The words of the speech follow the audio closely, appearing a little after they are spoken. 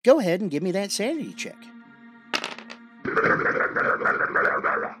Go ahead and give me that sanity check.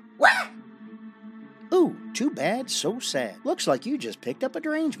 Ooh, too bad, so sad. Looks like you just picked up a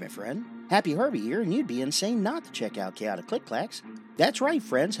derangement, friend. Happy Harvey here, and you'd be insane not to check out Chaotic Click Clacks. That's right,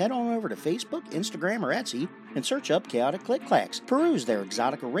 friends. Head on over to Facebook, Instagram, or Etsy and search up Chaotic Click Clacks. Peruse their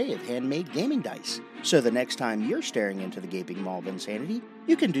exotic array of handmade gaming dice. So the next time you're staring into the gaping maw of insanity,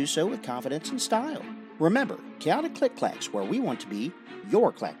 you can do so with confidence and style. Remember, Chaotic Click Clacks, where we want to be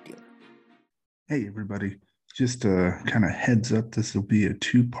your clack dealer. Hey, everybody. Just a kind of heads up, this will be a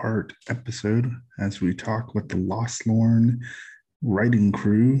two-part episode as we talk with the Lostlorn writing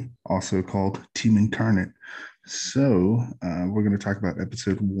crew, also called Team Incarnate. So we're going to talk about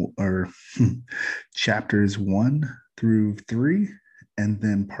chapters 1 through 3, and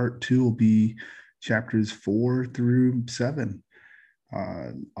then part 2 will be chapters 4 through 7.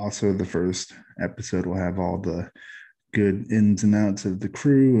 Also, the first episode will have all the good ins and outs of the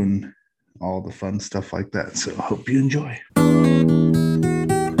crew and all the fun stuff like that. So hope you enjoy.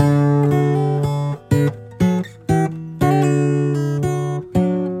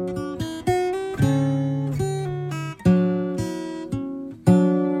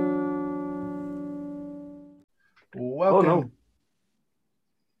 Welcome.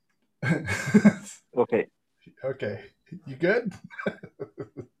 Oh, no. Okay. Okay. You good?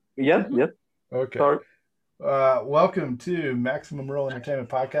 Yes. Okay. Sorry. Welcome to Maximum Roll Entertainment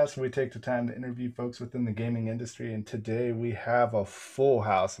Podcast, where we take the time to interview folks within the gaming industry. And today we have a full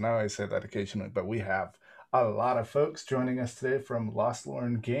house. And I always say that occasionally, but we have a lot of folks joining us today from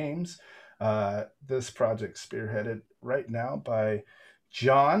Lostlorn Games. This project spearheaded right now by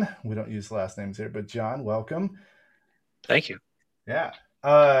John. We don't use last names here, but John, welcome. Thank you. Yeah.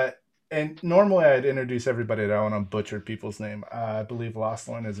 And normally I'd introduce everybody. I don't want to butcher people's name. I believe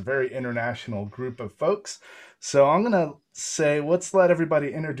Lostlorn is a very international group of folks. So I'm going to say, let's let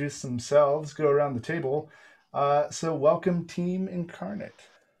everybody introduce themselves, go around the table. So welcome, Team Incarnate.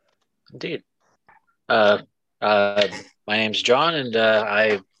 Indeed. My name's John, and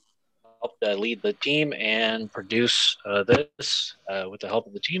I helped lead the team and produce this with the help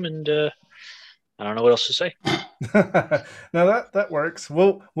of the team, and I don't know what else to say. No, that works.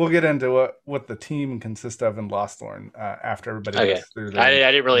 We'll get into what the team consists of in Lostlorn after everybody gets through I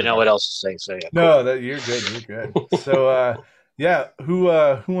didn't really know what else to say. So yeah. No, you're good. So who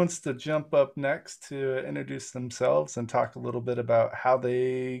wants to jump up next to introduce themselves and talk a little bit about how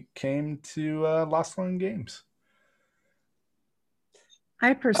they came to Lostlorn Games?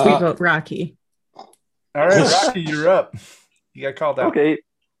 I personally vote Rocky. All right, Rocky, you're up. You got called out. Okay.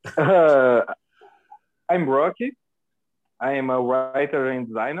 I'm Rocky. I am a writer and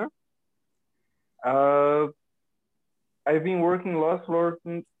designer. I've been working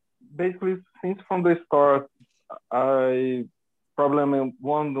Lostlorn basically since from the start. I probably am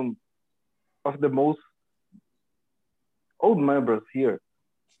one of the most old members here.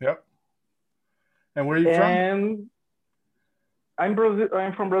 Yep. And where are you from? I'm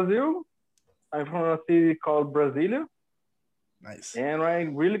from Brazil. I'm from a city called Brasilia. Nice. And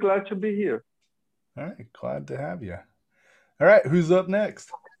I'm really glad to be here. All right, glad to have you. All right, who's up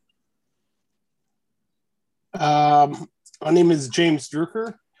next? My name is James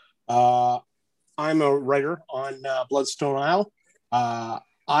Drucker. I'm a writer on Bloodstone Isle.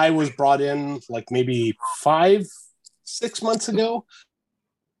 I was brought in like maybe 5-6 months ago,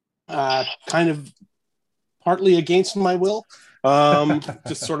 kind of partly against my will.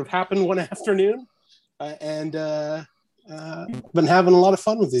 Just sort of happened one afternoon, and been having a lot of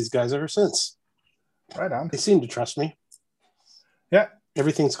fun with these guys ever since. Right on. They seem to trust me. Yeah.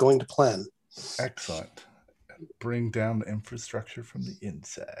 Everything's going to plan. Excellent. Bring down the infrastructure from the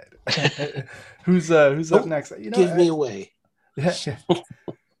inside. Who's up next? Give me away. Yeah. All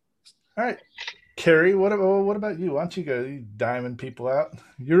right. Carrie, what about you? Why don't you go? You diamond people out.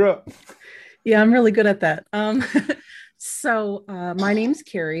 You're up. Yeah, I'm really good at that. So my name's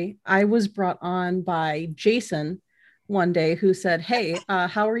Carrie. I was brought on by Jason one day, who said, "Hey,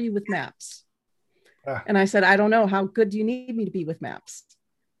 how are you with maps?" And I said, "I don't know. How good do you need me to be with maps?"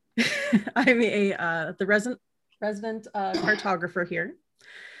 I'm the resident cartographer here.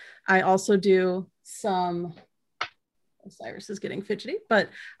 I also do some. Cyrus is getting fidgety, but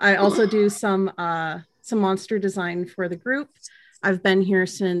I also do some monster design for the group. I've been here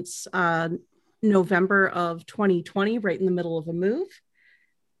since November of 2020, right in the middle of a move,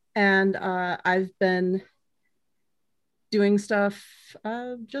 and I've been doing stuff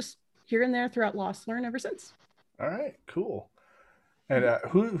just here and there throughout Lostlorn ever since. All right, cool. And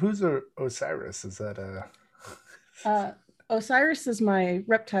who's Osiris? Is that Osiris is my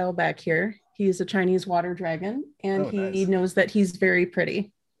reptile back here. He's a Chinese water dragon, and he knows that he's very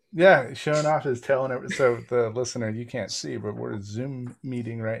pretty. Yeah, showing off his tail and everything. So the listener, you can't see, but we're Zoom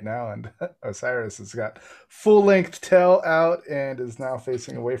meeting right now, and Osiris has got full length tail out and is now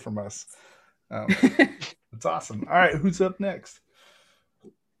facing away from us. It's awesome. All right, who's up next?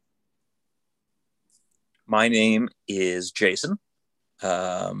 My name is Jason,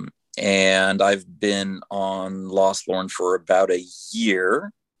 and I've been on Lost Lorn for about a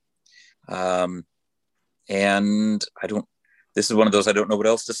year. And I don't. This is one of those I don't know what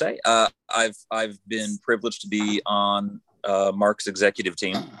else to say. I've been privileged to be on Mark's executive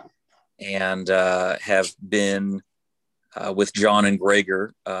team, and have been with John and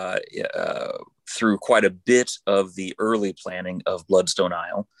Gregor through quite a bit of the early planning of Bloodstone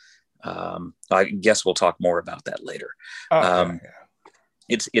Isle. I guess we'll talk more about that later. Yeah.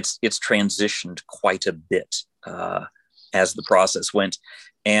 It's transitioned quite a bit as the process went,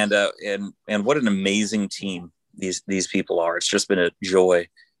 and what an amazing team these people are. It's just been a joy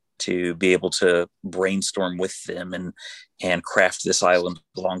to be able to brainstorm with them and craft this island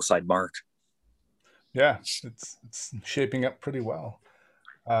alongside Mark. Yeah, it's shaping up pretty well.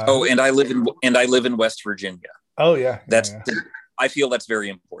 And I live in West Virginia. Oh yeah, that's. I feel that's very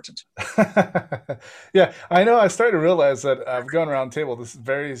important. Yeah, I know. I started to realize that I've gone around the table. This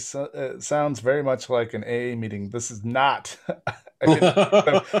sounds very much like an AA meeting. This is not,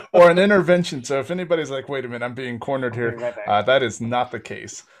 or an intervention. So if anybody's like, "Wait a minute, I'm being cornered here," that is not the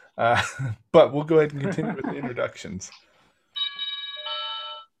case. But we'll go ahead and continue with the introductions.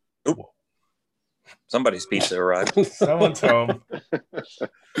 Oop. Somebody's pizza arrived. Someone's home.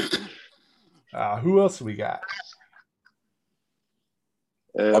 Who else we got?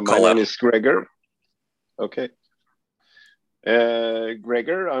 My name is Gregor. Okay.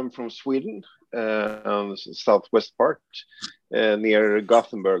 Gregor, I'm from Sweden, on the southwest part, near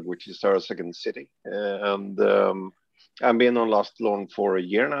Gothenburg, which is our second city. And I've been on Lost Lorn for a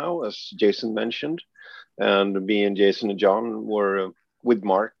year now, as Jason mentioned. And me and Jason and John were, with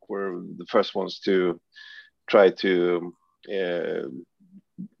Mark, were the first ones to try to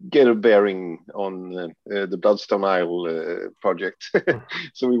get a bearing on the Bloodstone Isle project.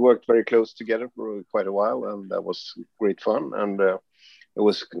 So we worked very close together for quite a while, and that was great fun. And it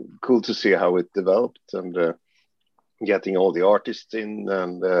was cool to see how it developed, and getting all the artists in.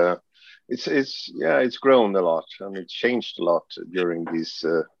 And it's grown a lot, and it's changed a lot during these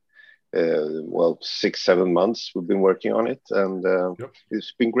 6-7 months we've been working on it, and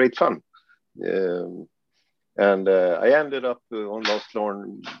It's been great fun. And I ended up on Lost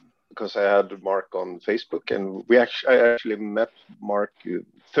Lorn because I had Mark on Facebook, and I actually met Mark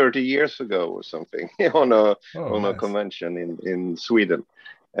 30 years ago or something on a convention in Sweden.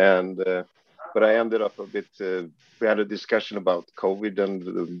 And but I ended up a bit. We had a discussion about COVID and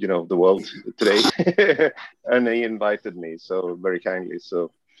the world today, and he invited me so very kindly.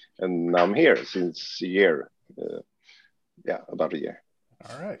 So, and now I'm here since a year. About a year.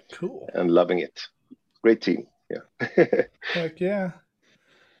 All right, cool. And loving it. Great team. Yeah. Heck yeah.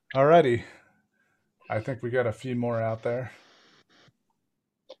 Alrighty. I think we got a few more out there.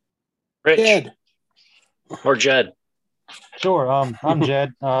 Rich. Jed. Or Jed. Sure. I'm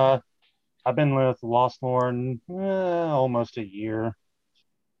Jed. I've been with Lost Lorn almost a year.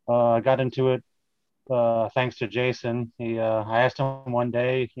 I got into it thanks to Jason. I asked him one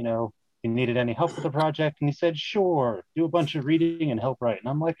day, if he needed any help with the project, and he said, sure, do a bunch of reading and help write. And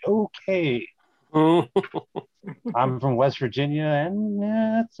I'm like, okay. I'm from West Virginia, and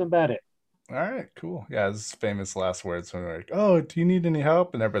that's about it. All right, cool. Yeah, his famous last words when we're like, oh, do you need any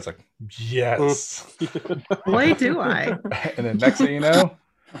help? And everybody's like, yes. Boy, do I. And then next thing you know,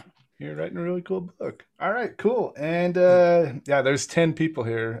 you're writing a really cool book. All right, cool. And there's 10 people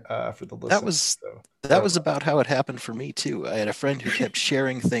here for the list. That was about how it happened for me too. I had a friend who kept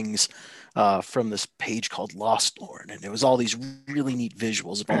sharing things from this page called Lost Lorn, and it was all these really neat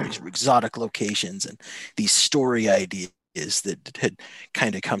visuals of all these exotic locations and these story ideas that had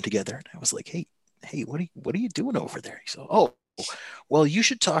kind of come together. And I was like, hey, what are you doing over there? He said, oh, well, you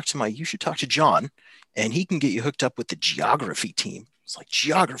should talk to John, and he can get you hooked up with the geography team. It's like,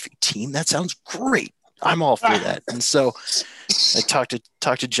 geography team? That sounds great. I'm all for that. And so I talked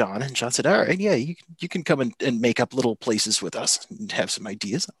to John, and John said, all right, yeah, you can come and make up little places with us and have some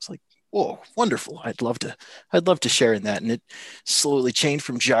ideas. I was like, whoa, wonderful. I'd love to share in that. And it slowly changed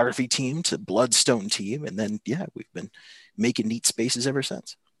from geography team to Bloodstone team. And then, we've been making neat spaces ever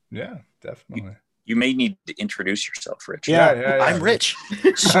since. Yeah, definitely. You may need to introduce yourself, Rich. Yeah. I'm Rich.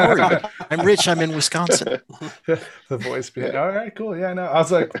 Sorry. I'm Rich. I'm in Wisconsin. The voice behind. All right, cool. Yeah, no. I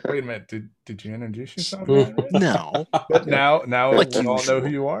was like, wait a minute. Did you introduce yourself? Yet, Rich? No. But now Like we all usual. know who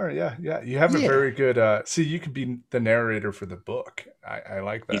you are. Yeah. You have a very good. See, you could be the narrator for the book. I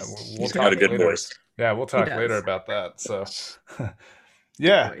like that. He's got a good later. voice. Yeah, we'll talk later about that. So,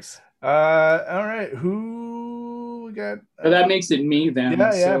 yeah. All right. Who we got? That makes it me then.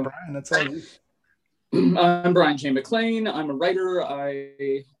 Yeah, Brian. That's all you. I'm Brian J. McLean. I'm a writer.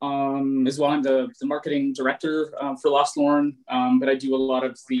 I as well. I'm the marketing director for Lost Lorn, but I do a lot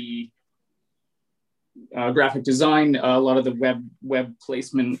of the graphic design, a lot of the web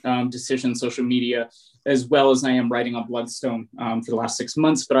placement decisions, social media, as well as I am writing on Bloodstone for the last 6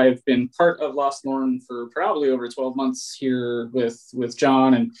 months. But I've been part of Lost Lorn for probably over 12 months here with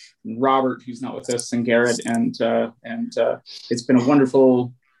John and Robert, who's not with us, and Garrett, and it's been a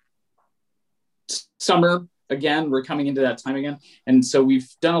wonderful summer. Again, we're coming into that time again, and so we've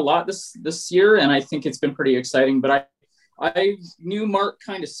done a lot this year, and I think it's been pretty exciting. But I knew Mark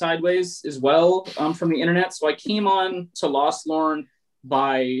kind of sideways as well from the internet, so I came on to Lost Lorn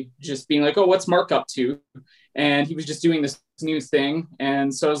by just being like, oh, what's Mark up to? And he was just doing this new thing,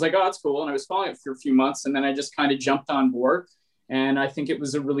 and so I was like, oh, that's cool. And I was following it for a few months, and then I just kind of jumped on board. And I think it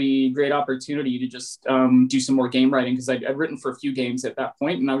was a really great opportunity to just do some more game writing, because I'd written for a few games at that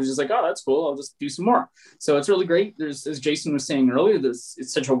point, and I was just like, oh, that's cool. I'll just do some more. So it's really great. There's, as Jason was saying earlier, it's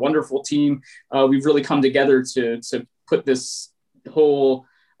such a wonderful team. We've really come together to put this whole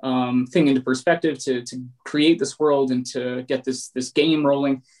thing into perspective, to create this world and to get this game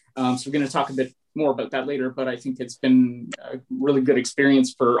rolling. So we're going to talk a bit more about that later, but I think it's been a really good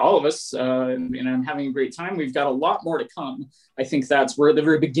experience for all of us, and I'm having a great time. We've got a lot more to come. I think we're at the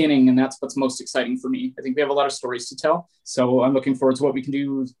very beginning, and that's what's most exciting for me. I think we have a lot of stories to tell, so I'm looking forward to what we can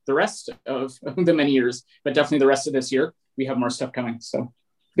do the rest of the many years, but definitely the rest of this year. We have more stuff coming, so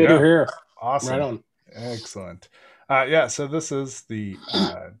good to hear. Awesome. Right on. Excellent. So this is the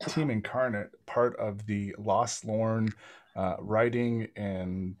Team Incarnate, part of the Lost Lorn writing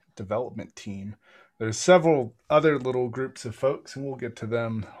and development team. There's several other little groups of folks, and we'll get to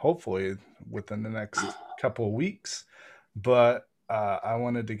them hopefully within the next couple of weeks. But I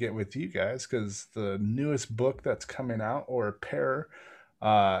wanted to get with you guys because the newest book that's coming out, or a pair,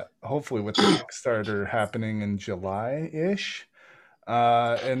 hopefully with the Kickstarter happening in July-ish.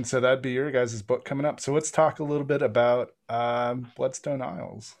 And so that'd be your guys' book coming up. So let's talk a little bit about Bloodstone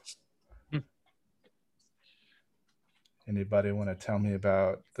Isles. Anybody want to tell me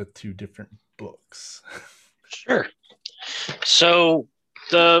about the two different books? Sure. So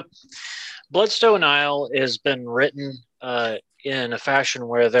the Bloodstone Isle has been written in a fashion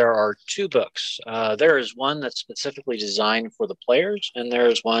where there are two books. There is one that's specifically designed for the players, and there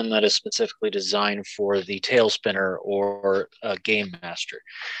is one that is specifically designed for the tail spinner or a game master.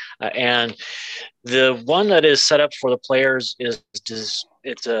 And the one that is set up for the players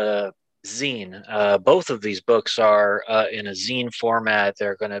it's a zine. Both of these books are in a zine format.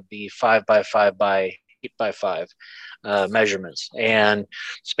 They're going to be 5x5 by 8x5 measurements, and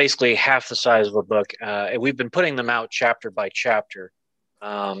it's basically half the size of a book. And we've been putting them out chapter by chapter,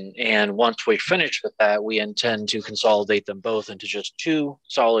 and once we finish with that, we intend to consolidate them both into just two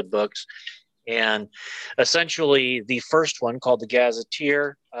solid books. And essentially, the first one, called The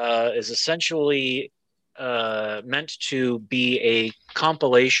Gazetteer, is essentially meant to be a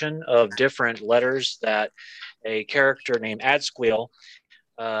compilation of different letters that a character named Adsqueal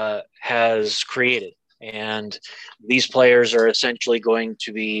has created. And these players are essentially going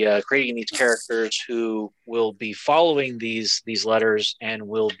to be creating these characters who will be following these letters and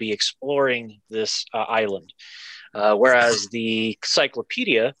will be exploring this island. Whereas the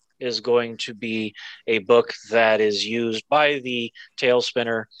Cyclopedia is going to be a book that is used by the tail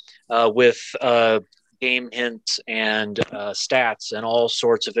spinner with game hints and stats and all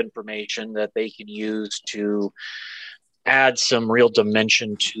sorts of information that they can use to add some real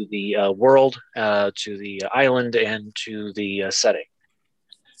dimension to the world, to the island, and to the setting.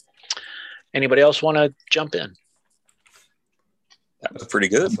 Anybody else want to jump in? That was pretty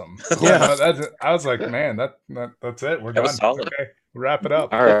good. Awesome. Yeah, I was like, man, that's it. We're done. Was solid. Okay, wrap it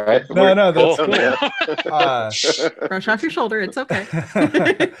up. All right. No, that's cool. Brush off your shoulder. It's okay.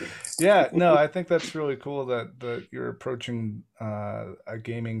 Yeah, no, I think that's really cool that you're approaching a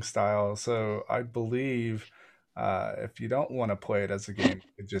gaming style. So I believe if you don't want to play it as a game,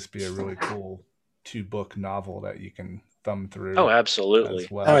 it could just be a really cool 2-book novel that you can thumb through. Oh, absolutely.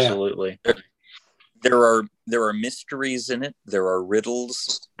 Well. Absolutely. There are mysteries in it. There are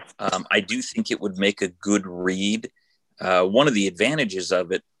riddles. I do think it would make a good read one of the advantages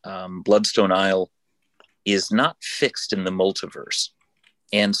of it, Bloodstone Isle, is not fixed in the multiverse.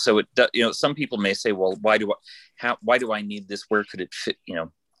 And so some people may say, well, why do I need this? Where could it fit?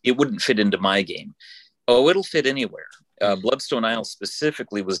 It wouldn't fit into my game. Oh, it'll fit anywhere. Bloodstone Isle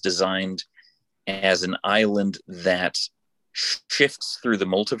specifically was designed as an island that shifts through the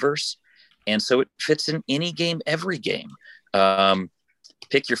multiverse. And so it fits in any game, every game.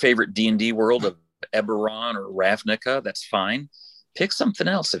 Pick your favorite D&D world of Eberron or Ravnica. That's fine. Pick something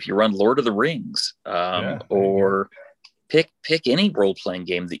else. If you run Lord of the Rings, or pick any role-playing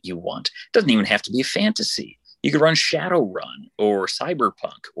game that you want. It doesn't even have to be a fantasy. You could run Shadowrun or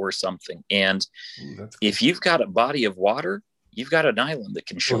Cyberpunk or something. And if you've got a body of water, you've got an island that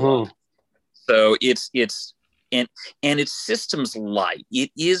can show up. So it's systems light.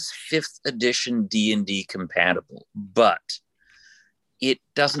 It is 5th edition D&D compatible, but it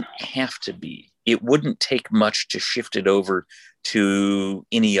doesn't have to be. It wouldn't take much to shift it over to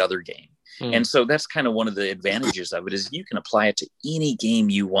any other game. And so that's kind of one of the advantages of it, is you can apply it to any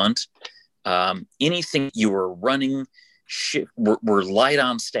game you want. Anything you are running, we're light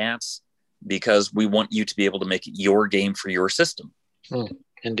on stats because we want you to be able to make it your game for your system.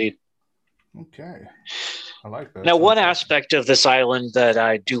 Indeed. Okay. I like that. Now, one aspect of this island that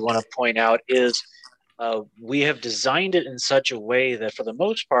I do want to point out is we have designed it in such a way that for the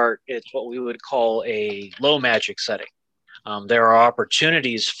most part, it's what we would call a low magic setting. There are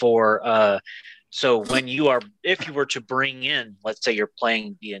opportunities for, so when if you were to bring in, let's say you're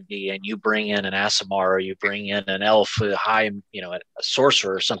playing D&D and you bring in an Aasimar, or you bring in an elf, a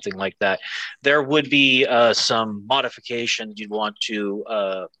sorcerer or something like that, there would be some modifications you'd want to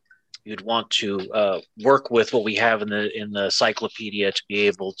work with what we have in the cyclopedia to be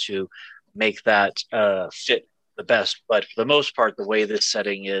able to make that fit the best. But for the most part, the way this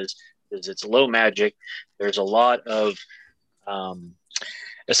setting is it's low magic. There's a lot of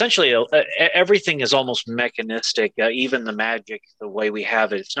essentially everything is almost mechanistic. Even the magic, the way we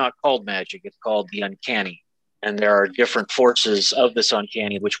have it, it's not called magic. It's called the uncanny. And there are different forces of this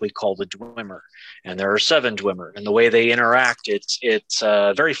uncanny, which we call the Dwemer. And there are 7 Dwemer. And the way they interact, it's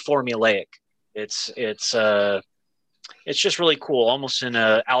very formulaic. It's just really cool, almost in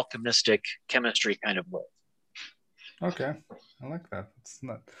a alchemistic chemistry kind of way. Okay, I like that. It's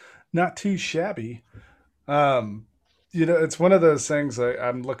not too shabby. It's one of those things.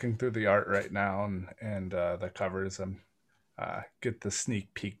 I'm looking through the art right now and the covers. Get the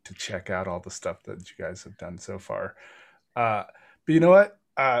sneak peek to check out all the stuff that you guys have done so far. But you know what?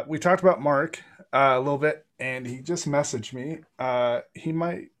 We talked about Mark a little bit, and he just messaged me. He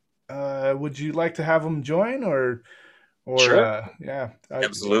might. Would you like to have him join, or sure? Yeah,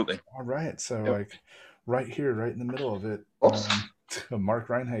 absolutely. All right. So right here, right in the middle of it, Mark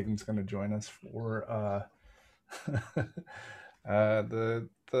Reinhagen's going to join us for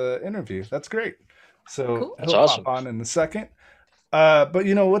the interview. That's great. So cool. He'll awesome. Pop on in a second. But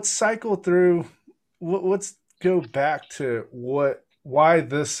let's cycle through. Let's go back to why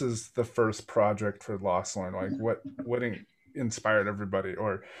this is the first project for Lostlorn. Like what inspired everybody,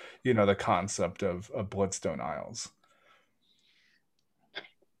 or the concept of Bloodstone Isles.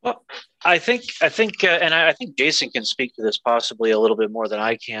 Well, I think, and I think Jason can speak to this possibly a little bit more than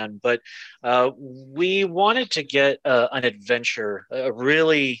I can. But we wanted to get an adventure, a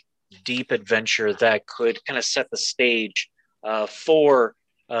really deep adventure that could kind of set the stage for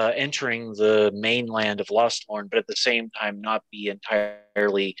entering the mainland of Lostlorn, but at the same time not be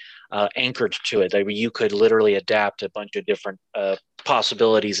entirely anchored to it. You could literally adapt a bunch of different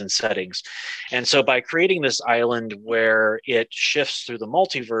possibilities and settings. And so by creating this island where it shifts through the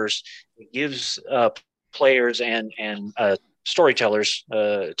multiverse, it gives players and storytellers,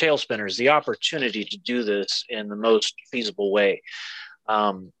 tale spinners, the opportunity to do this in the most feasible way.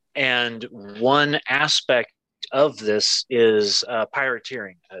 And one aspect of this is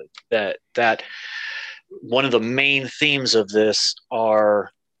pirateering. That one of the main themes of this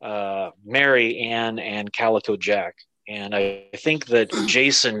are Mary Ann and Calico Jack. And I think that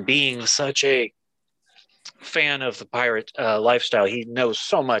Jason, being such a fan of the pirate lifestyle, he knows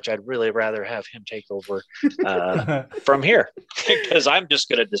so much. I'd really rather have him take over from here, because I'm just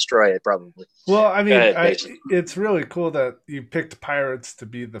going to destroy it probably. Well, I mean, it's really cool that you picked pirates to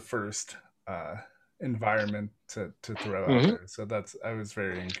be the first environment to throw out there. So I was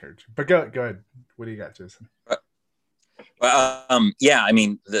very encouraged. But go ahead. What do you got, Jason? Well, yeah, I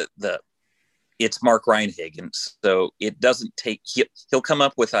mean, it's Mark Reinhagen, so it doesn't take. He'll come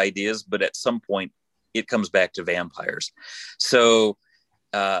up with ideas, but at some point, it comes back to vampires. So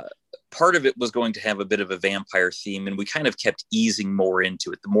part of it was going to have a bit of a vampire theme, and we kind of kept easing more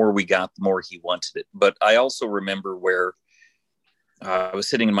into it. The more we got, the more he wanted it. But I also remember where I was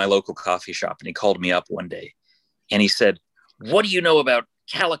sitting in my local coffee shop, and he called me up one day, and he said, "What do you know about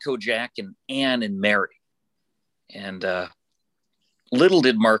Calico Jack and Anne and Mary?" And little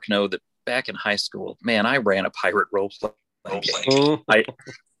did Mark know that back in high school, man, I ran a pirate role-playing game.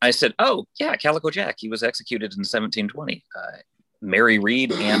 I said, "Oh, yeah, Calico Jack. He was executed in 1720. Mary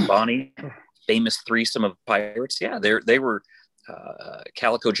Read, Anne Bonny, famous threesome of pirates. Yeah, they were.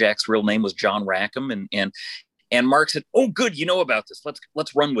 Calico Jack's real name was John Rackham, and Mark said, "Oh, good, you know about this.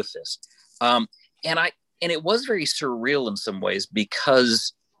 Let's run with this." And it was very surreal in some ways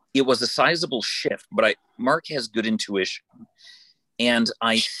because it was a sizable shift. But Mark has good intuition, and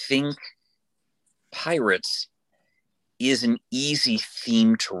I think pirates is an easy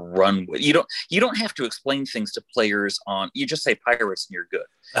theme to run with. You don't have to explain things to players you just say pirates and you're good.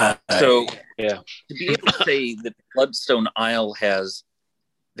 So yeah, to be able to say that Bloodstone Isle has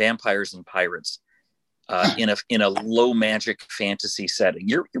vampires and pirates in a low magic fantasy setting,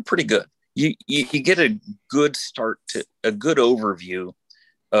 you're pretty good. You get a good start to a good overview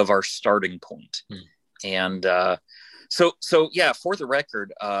of our starting point. And so yeah, for the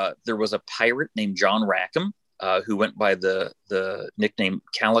record, there was a pirate named John Rackham, who went by the nickname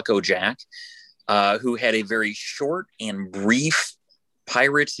Calico Jack, who had a very short and brief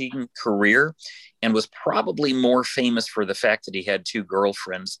pirating career and was probably more famous for the fact that he had two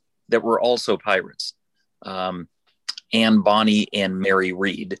girlfriends that were also pirates, Anne Bonny and Mary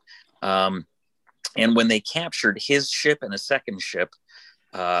Read. And when they captured his ship and a second ship,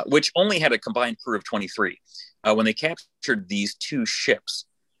 which only had a combined crew of 23, when they captured these two ships,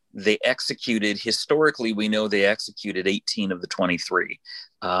 they executed, historically, we know they executed 18 of the 23.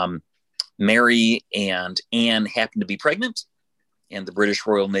 Mary and Anne happened to be pregnant, and the British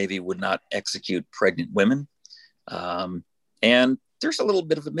Royal Navy would not execute pregnant women. And there's a little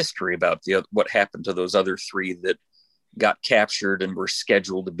bit of a mystery about what happened to those other three that got captured and were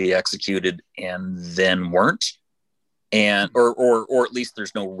scheduled to be executed and then weren't. And or at least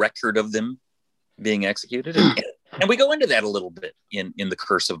there's no record of them being executed. And we go into that a little bit in the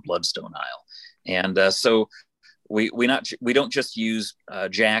Curse of Bloodstone Isle. And so we don't just use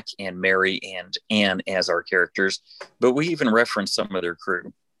Jack and Mary and Anne as our characters, but we even reference some of their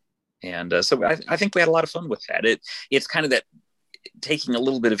crew. And so I think we had a lot of fun with that. It's kind of that taking a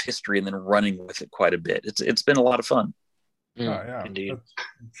little bit of history and then running with it quite a bit. It's been a lot of fun. Oh yeah, indeed.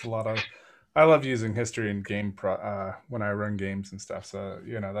 It's a lot of. I love using history in game when I run games and stuff. So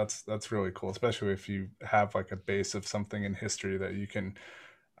that's really cool, especially if you have like a base of something in history that you can,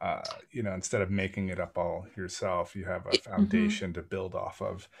 instead of making it up all yourself, you have a foundation to build off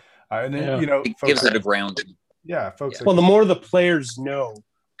of, and then it gives it a grounding. Yeah, folks. Well, the more the players know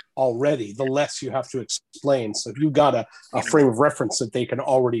already, the less you have to explain. So if you've got a frame of reference that they can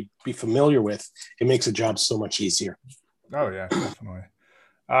already be familiar with, it makes the job so much easier. Oh yeah, definitely.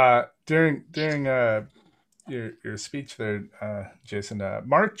 During your speech there, Jason,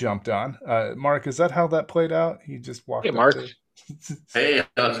 Mark jumped on. Mark, is that how that played out? He just walked. Hey, Mark. Hey,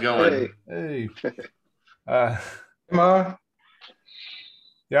 how's it going? Hey. Ma.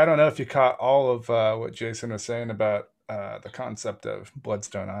 Yeah, I don't know if you caught all of what Jason was saying about the concept of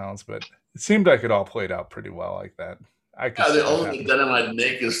Bloodstone Isles, but it seemed like it all played out pretty well like that. The only thing that I might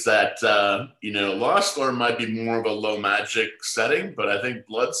make is that Lost Lore might be more of a low magic setting, but I think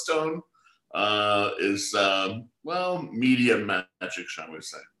Bloodstone is medium magic, shall we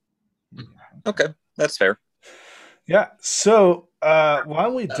say? Okay, that's fair. Yeah. So why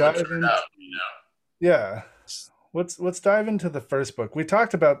don't we dive into? Yeah. Let's dive into the first book. We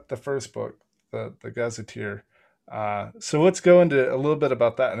talked about the first book, the Gazetteer. So let's go into a little bit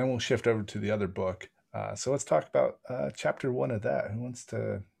about that, and then we'll shift over to the other book. So let's talk about chapter 1 of that. Who wants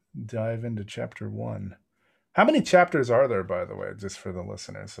to dive into chapter 1? How many chapters are there, by the way, just for the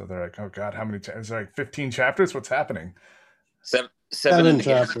listeners? So they're like, oh God, how many chapters? Is there like 15 chapters? What's happening? Seven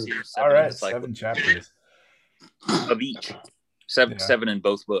chapters. All right, 7 chapters. Of each. Seven in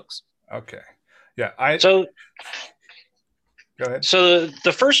both books. Okay. Yeah. So go ahead. So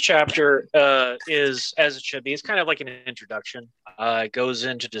the first chapter is, as it should be, it's kind of like an introduction. It goes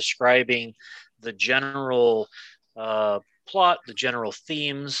into describing the general plot, the general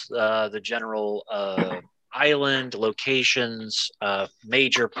themes, the general island locations,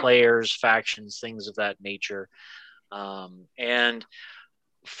 major players, factions, things of that nature. And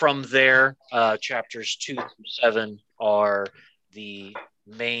from there, chapters 2 through 7 are the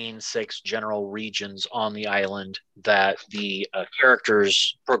main 6 general regions on the island that the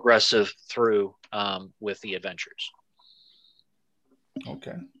characters progressive through with the adventures.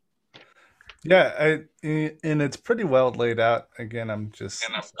 Okay. Yeah, and it's pretty well laid out. Again, I'm just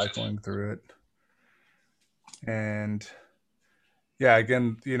cycling through it, and yeah,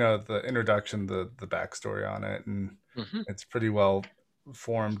 again, the introduction, the backstory on it, and it's pretty well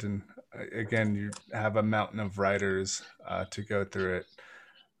formed. And again, you have a mountain of writers to go through it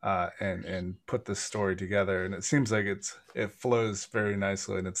and put the story together. And it seems like it flows very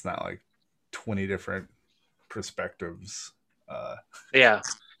nicely, and it's not like 20 different perspectives. Yeah.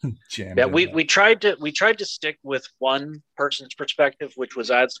 Jammed Yeah, in we tried to stick with one person's perspective, which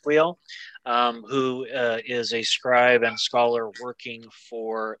was Adsquiel, who is a scribe and scholar working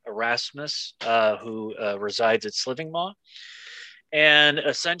for Erasmus, who resides at Slivingmaw. And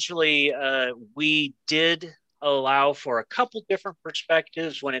essentially, we did allow for a couple different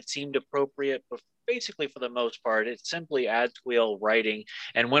perspectives when it seemed appropriate, but basically for the most part, it's simply Adsquiel writing.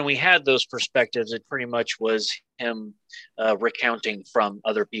 And when we had those perspectives, it pretty much was him recounting from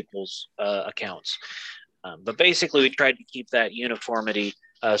other people's accounts. But basically, we tried to keep that uniformity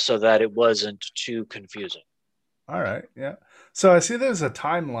so that it wasn't too confusing. All right, yeah. So I see there's a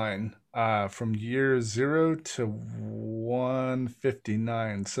timeline from year 0 to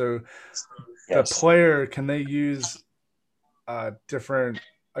 159. So the player, can they use a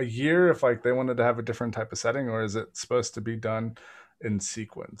year if like they wanted to have a different type of setting, or is it supposed to be done in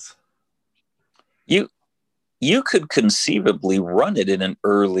sequence? You could conceivably run it in an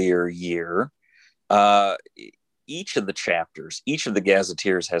earlier year. Each of the chapters, each of the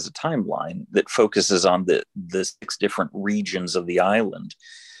gazetteers has a timeline that focuses on the 6 different regions of the island.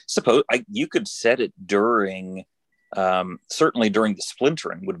 You could set it during, certainly during the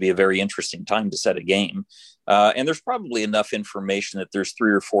splintering would be a very interesting time to set a game. And there's probably enough information that there's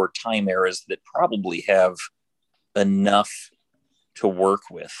 3 or 4 time eras that probably have enough to work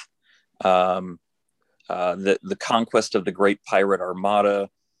with. The conquest of the Great Pirate Armada,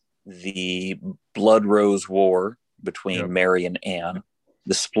 the Blood Rose War between Mary and Anne,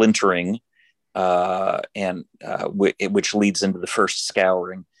 the splintering, which leads into the first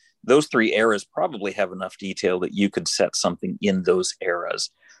scouring. Those 3 eras probably have enough detail that you could set something in those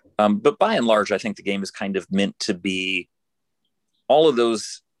eras. But by and large, I think the game is kind of meant to be all of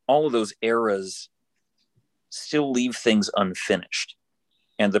those eras still leave things unfinished.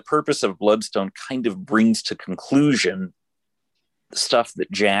 And the purpose of Bloodstone kind of brings to conclusion the stuff that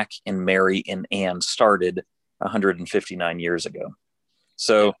Jack and Mary and Anne started 159 years ago.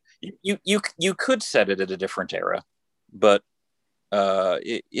 So you could set it at a different era, but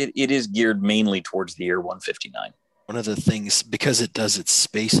it is geared mainly towards the year 159. One of the things, because it does its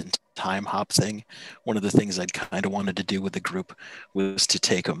space and time hop thing, one of the things I'd kind of wanted to do with the group was to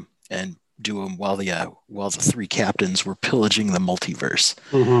take them and do them while the 3 captains were pillaging the multiverse.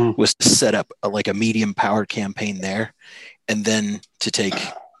 Was to set up a medium powered campaign there, and then to take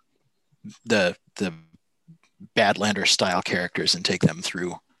the Badlander style characters and take them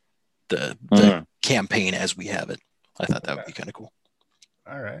through the campaign as we have it. I thought that would be kind of cool.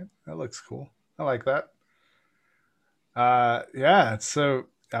 All right, that looks cool. I like that. Yeah, so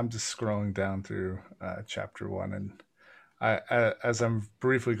I'm just scrolling down through chapter 1, and as I'm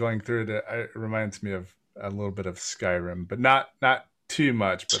briefly going through it reminds me of a little bit of Skyrim, but not too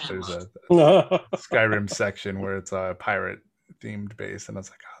much. But there's a Skyrim section where it's a pirate themed base, and I was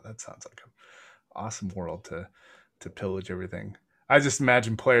like, oh, that sounds like an awesome world to pillage everything. I just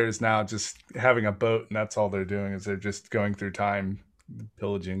imagine players now just having a boat, and that's all they're doing is they're just going through time,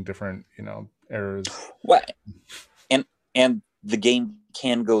 pillaging different eras. Well, and the game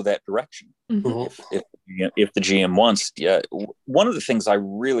can go that direction if the GM wants. Yeah, one of the things I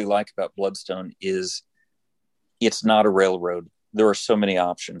really like about Bloodstone is it's not a railroad. There are so many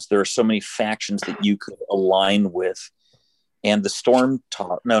options. There are so many factions that you could align with. And the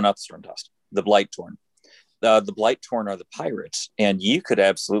the Blighttorn. The Blighttorn are the pirates, and you could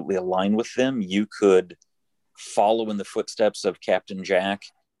absolutely align with them. You could follow in the footsteps of Captain Jack,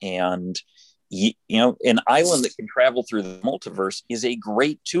 and an island that can travel through the multiverse is a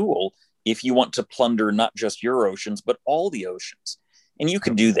great tool if you want to plunder not just your oceans but all the oceans. And you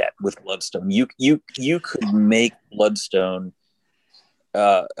can do that with Bloodstone. You could make Bloodstone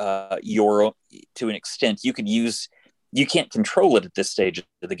to an extent. You can't control it at this stage of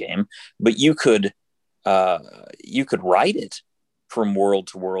the game, but you could ride it from world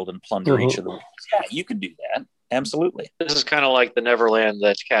to world and plunder each of the worlds. Yeah, you could do that. Absolutely. This is kind of like the Neverland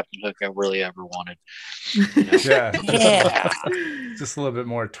that Captain Hook really ever wanted. Yeah. Just a little bit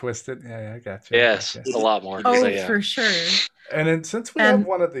more twisted. Yeah, I got you. Yes, a lot more. Oh, yeah. For sure. And then since we have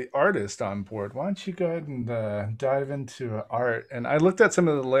one of the artists on board, why don't you go ahead and dive into art? And I looked at some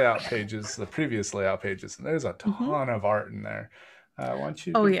of the layout pages, the previous layout pages, and there's a ton of art in there. Why don't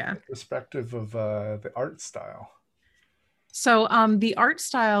you Oh, give yeah. a perspective of the art style? So the art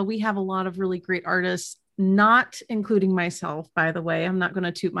style, we have a lot of really great artists, not including myself, by the way. I'm not going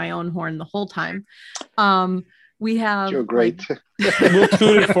to toot my own horn the whole time. We have You're great. We'll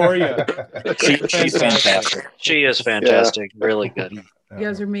toot it for you. She's fantastic. She is fantastic. Really good. You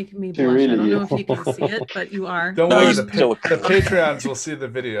guys are making me She blush. really I don't know is. if you can see it, but you are. Don't No, worry, he's the still a Patreons will see the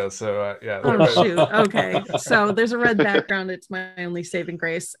video. So yeah. Oh shoot. Okay. So there's a red background. It's my only saving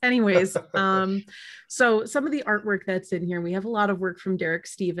grace. Anyways, so some of the artwork that's in here, we have a lot of work from Derek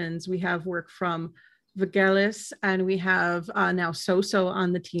Stevens. We have work from Vagelis, and we have now Soso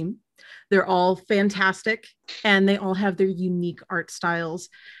on the team. They're all fantastic, and they all have their unique art styles.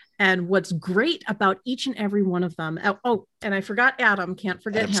 And what's great about each and every one of them. Oh, and I forgot Adam. Can't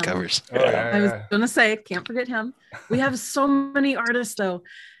forget Adam's him. covers. Oh, yeah, I was going to say, can't forget him. We have so many artists, though.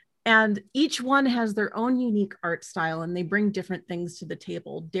 And each one has their own unique art style, and they bring different things to the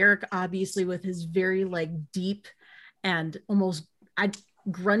table. Derek, obviously, with his very deep and almost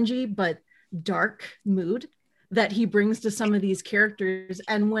grungy, but dark mood that he brings to some of these characters.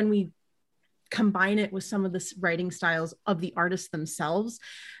 And when we combine it with some of the writing styles of the artists themselves,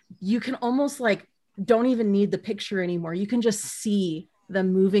 you can almost don't even need the picture anymore. You can just see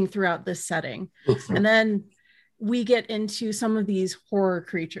them moving throughout this setting. And then we get into some of these horror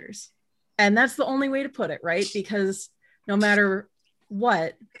creatures. And that's the only way to put it, right? Because no matter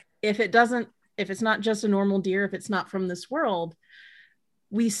what, if it's not just a normal deer, if it's not from this world,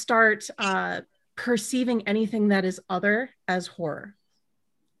 we start perceiving anything that is other as horror.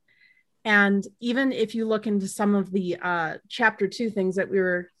 And even if you look into some of the chapter 2 things that we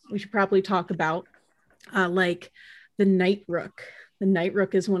should probably talk about, like the Night Rook. The Night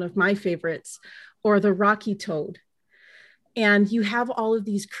Rook is one of my favorites, or the Rocky Toad. And you have all of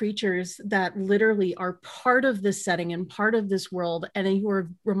these creatures that literally are part of this setting and part of this world. And then you are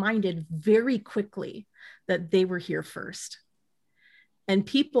reminded very quickly that they were here first. And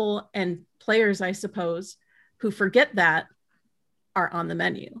people and players, I suppose, who forget that are on the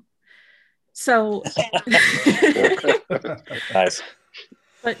menu. So Nice.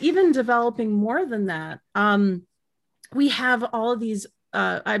 But even developing more than that, we have all of these.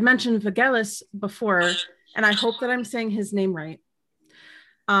 I mentioned Vagelis before, and I hope that I'm saying his name right.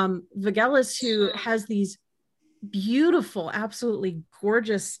 Vagelis, who has these beautiful, absolutely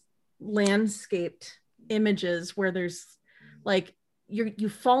gorgeous landscaped images where there's you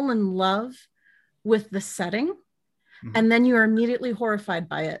fall in love with the setting, and then you are immediately horrified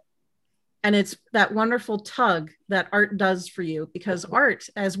by it. And it's that wonderful tug that art does for you, because art,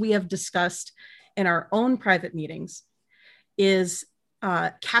 as we have discussed in our own private meetings, is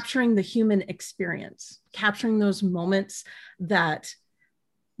capturing the human experience, capturing those moments that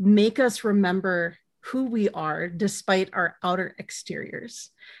make us remember who we are despite our outer exteriors.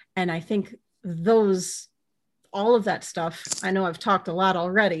 And I think all of that stuff, I know I've talked a lot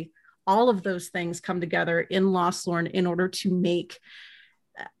already, all of those things come together in Lostlorn in order to make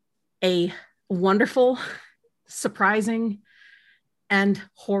a wonderful, surprising, and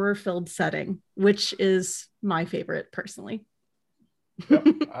horror-filled setting, which is my favorite personally. Yep,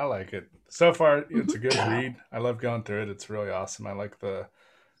 I like it. So far, it's a good read. I love going through it. It's really awesome. I like you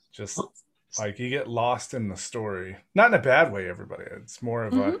get lost in the story. Not in a bad way, everybody. It's more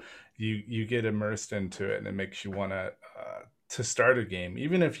of a, you get immersed into it, and it makes you want to start a game.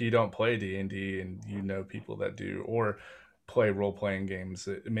 Even if you don't play D&D and you know people that do, or play role-playing games,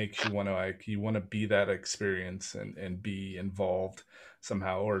 it makes you want to be that experience and be involved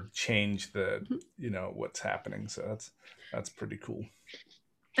somehow, or change the what's happening. So that's pretty cool.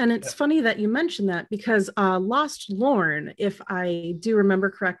 And it's funny that you mentioned that, because Lostlorn, if I do remember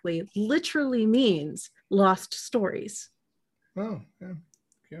correctly, literally means lost stories. Oh,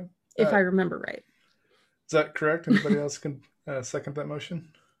 yeah. If I remember right. Is that correct? Anybody else can second that motion?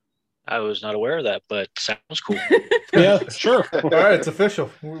 I was not aware of that, but sounds cool. Yeah, sure. All right, it's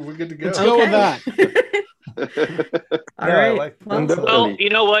official. We're good to go. Let's go with that. All right. Well, you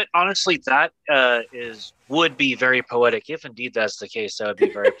know what? Honestly, that would be very poetic. If indeed that's the case, that would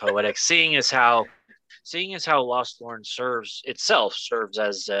be very poetic. Seeing as how Lostlorn serves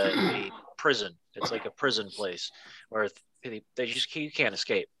as a prison. It's like a prison place where you can't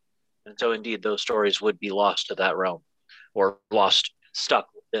escape. And so indeed those stories would be lost to that realm, or stuck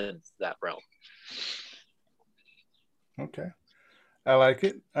within that realm. Okay. I like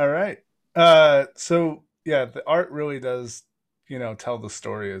it. All right. So yeah, the art really does, tell the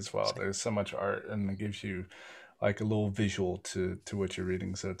story as well. There's so much art, and it gives you like a little visual to what you're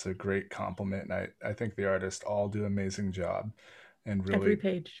reading. So it's a great compliment. And I think the artists all do an amazing job, and really every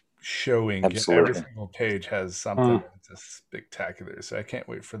page. showing. Absolutely. Every single page has something that's just spectacular. So I can't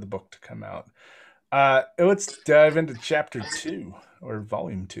wait for the book to come out. Let's dive into chapter 2 or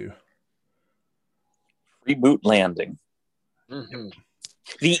volume 2. Reboot landing. Mm-hmm.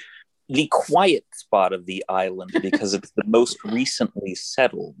 The quiet spot of the island, because it's the most recently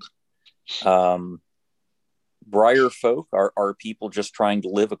settled. Briar folk are people just trying to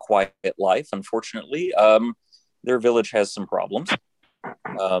live a quiet life. Unfortunately, their village has some problems.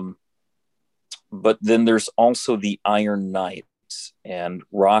 But then there's also the Iron Knights, and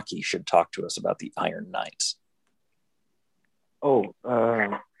Rocky should talk to us about the Iron Knights. So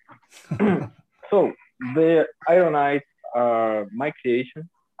the Iron Knights are my creation.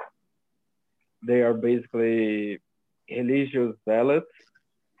 They are basically religious zealots.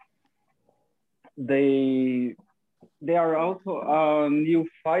 They are also a new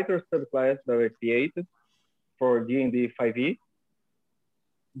fighter subclass that I created for D&D 5e.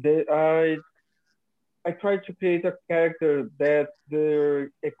 I tried to create a character that their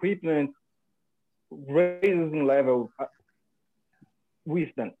equipment raises in level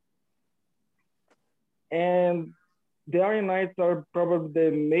wisdom. And the Iron Knights are probably the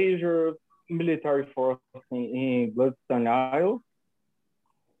major military force in Bloodstone Isle.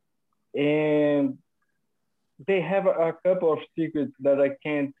 And they have a couple of secrets that I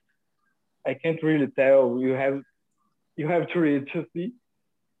can't really tell. You have to read to see.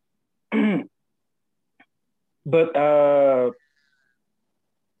 But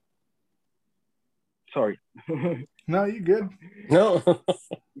sorry. No, you good. No.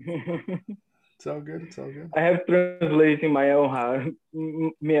 It's all good. It's all good. I have translating my own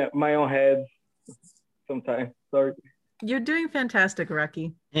head sometimes. Sorry. You're doing fantastic,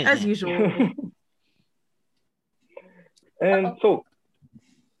 Rocky, as usual. And so,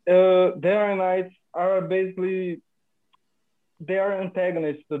 the Iron Knights are basically, they are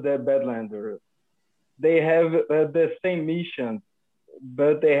antagonists to the Badlander. They have the same mission,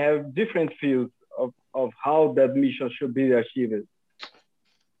 but they have different fields of how that mission should be achieved.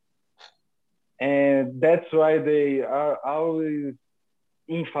 And that's why they are always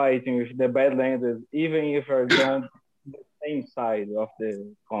infighting with the Badlanders, even if they're on the same side of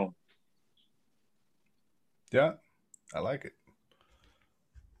the coin. Yeah, I like it.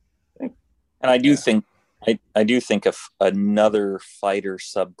 And I do think of another fighter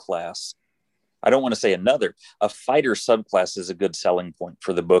subclass. I don't want to say another. A fighter subclass is a good selling point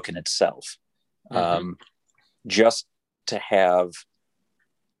for the book in itself. Just to have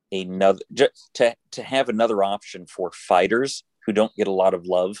another option for fighters who don't get a lot of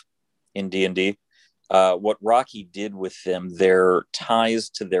love in D&D. What Rocky did with them, their ties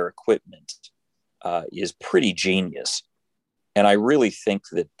to their equipment, is pretty genius. And I really think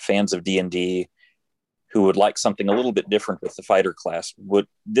that fans of D&D who would like something a little bit different with the fighter class,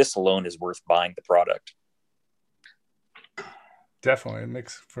 this alone is worth buying the product. Definitely. It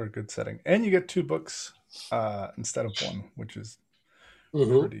makes for a good setting. And you get 2 books instead of 1, which is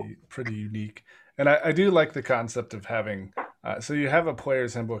pretty unique. And I do like the concept of having, so you have a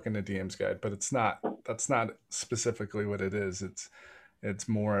player's handbook and a DM's guide, but that's not specifically what it is. It's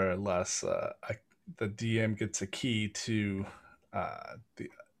more or less the DM gets a key to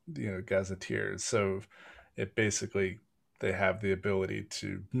the gazetteers. So it basically, they have the ability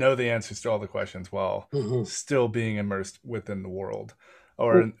to know the answers to all the questions while still being immersed within the world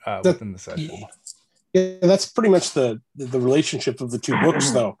or within the session. Yeah, that's pretty much the relationship of the 2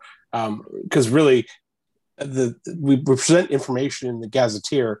 books, though, because really, we present information in the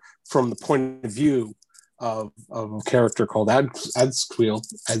Gazetteer from the point of view of a character called Adsquiel.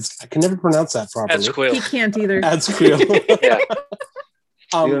 I can never pronounce that properly. He can't either. Adsquiel. Yeah.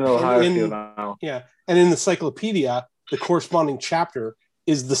 You know how I feel now. Yeah, and in the Cyclopedia, the corresponding chapter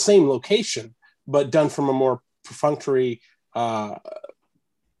is the same location, but done from a more perfunctory,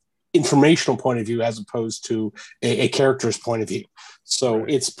 informational point of view as opposed to a character's point of view. So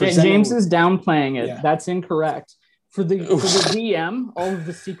it's presenting... James is downplaying it. Yeah. That's incorrect. For the DM, all of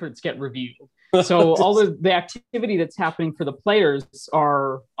the secrets get revealed. So all of the activity that's happening for the players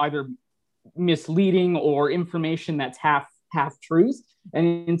are either misleading or information that's half truth.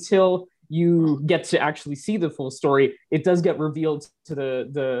 And until you get to actually see the full story, it does get revealed to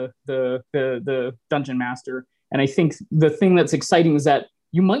the dungeon master. And I think the thing that's exciting is that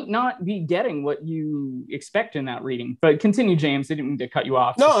you might not be getting what you expect in that reading. But continue, James. I didn't mean to cut you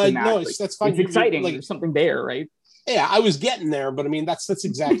off. No, that's fine. It's exciting. There's something there, right? Yeah, I was getting there, but I mean that's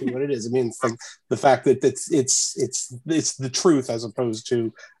exactly what it is. I mean, from the fact that it's the truth as opposed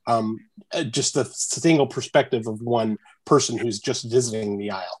to just a single perspective of one person who's just visiting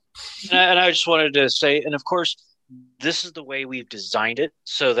the Isle. And I just wanted to say, and of course, this is the way we've designed it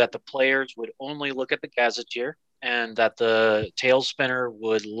so that the players would only look at the gazetteer, and that the tail spinner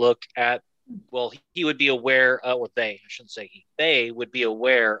would look at, well, he would be aware of what I shouldn't say they would be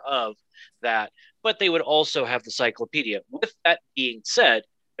aware of that, but they would also have the cyclopedia. With that being said,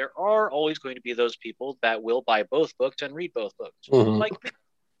 there are always going to be those people that will buy both books and read both books, like me.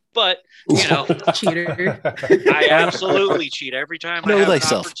 But, you know, cheater. I absolutely cheat every time. Know I have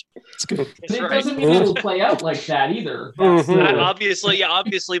thyself. It's good. It doesn't mean it'll play out like that either. Obviously,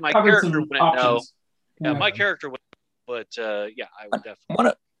 my Covered character some wouldn't know. options. Yeah, my character would, but yeah, I would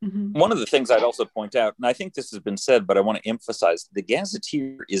definitely. One of the things I'd also point out, and I think this has been said, but I want to emphasize, the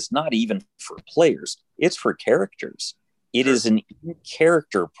gazetteer is not even for players; it's for characters. It is an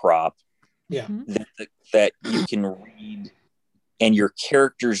in-character prop that you can read, and your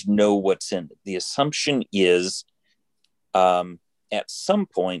characters know what's in it. The assumption is, at some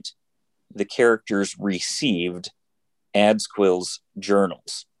point, the characters received Adsquill's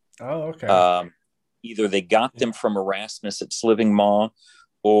journals. Oh, okay. Either they got them from Erasmus at Sliving Maw,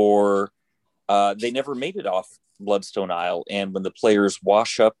 or they never made it off Bloodstone Isle. And when the players when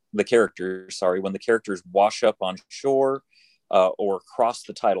the characters wash up on shore or cross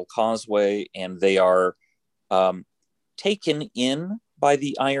the tidal causeway, and they are taken in by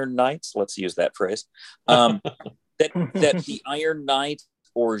the Iron Knights, let's use that phrase, that the Iron Knight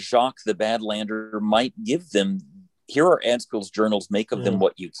or Jacques the Badlander might give them, here are Adsquill's journals, make of them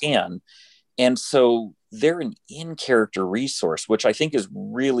what you can. And so they're an in-character resource, which I think is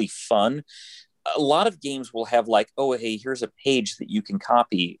really fun. A lot of games will have like, oh, hey, here's a page that you can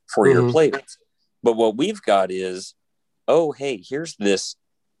copy for your players. But what we've got is, oh, hey, here's this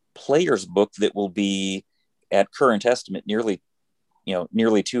player's book that will be, at current estimate, nearly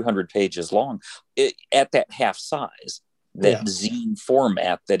 200 pages long, at that half size, that zine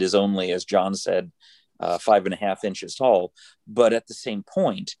format that is only, as John said, 5.5 inches tall. But at the same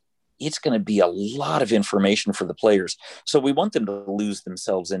point, it's going to be a lot of information for the players. So we want them to lose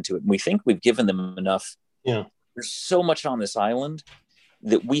themselves into it. And we think we've given them enough. Yeah. There's so much on this island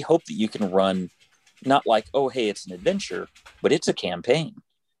that we hope that you can run, not like, oh, hey, it's an adventure, but it's a campaign.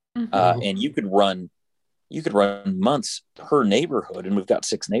 And you could run months per neighborhood. And we've got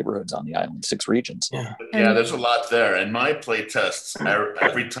 6 neighborhoods on the island, 6 regions. Yeah, there's a lot there. And my play tests,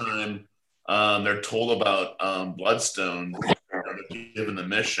 every time they're told about Bloodstone, they're given the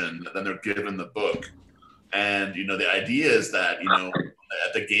mission, then they're given the book. And, the idea is that,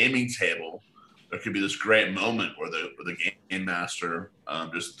 at the gaming table, there could be this great moment where the game master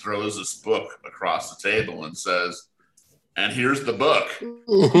just throws this book across the table and says, and here's the book.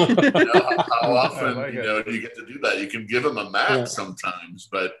 How often, do you get to do that? You can give them a map sometimes,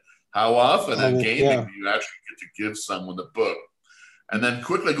 but how often in gaming do you actually get to give someone the book? And then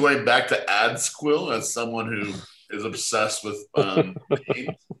quickly going back to Adsquill, as someone who is obsessed with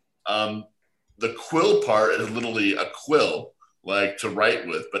games, the quill part is literally a quill, like to write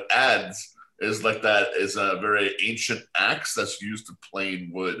with, but ads is like that is a very ancient axe that's used to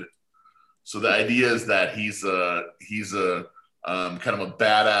plane wood. So the idea is that he's a kind of a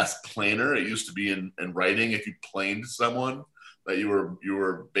badass planer. It used to be in writing, if you planed someone, that you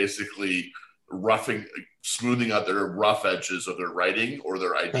were basically smoothing out their rough edges of their writing or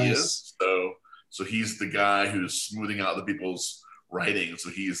their ideas. Nice. So he's the guy who's smoothing out the people's writing. So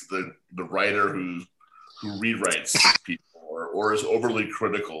he's the writer who rewrites people or is overly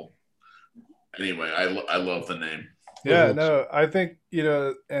critical. Anyway, I love the name. Yeah, no, I think,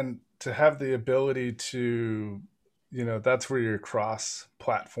 and to have the ability to, that's where your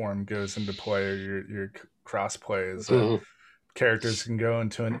cross-platform goes into play, or your cross-play is characters can go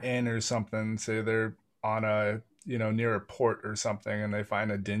into an inn or something, say they're on a, near a port or something, and they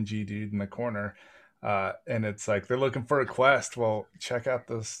find a dingy dude in the corner, and it's like they're looking for a quest. Well, check out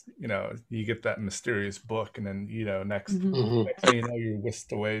this, you get that mysterious book, and then, next thing you know, you're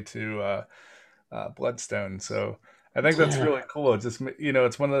whisked away to Bloodstone. So I think that's really cool. It's just,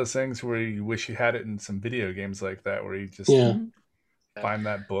 it's one of those things where you wish you had it in some video games like that, where you just find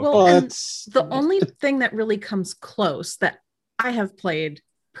that book. Well, and the only thing that really comes close that I have played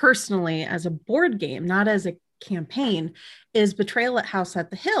personally as a board game, not as a campaign, is Betrayal at House at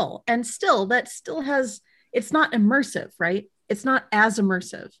the Hill. And that still has, it's not immersive, right? It's not as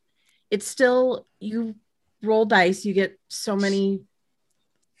immersive. It's still, you roll dice, you get so many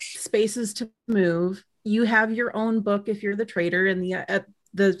spaces to move. You have your own book if you're the trader, and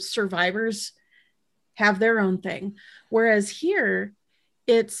the survivors have their own thing. Whereas here,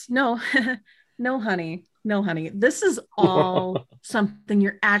 it's no honey. This is all something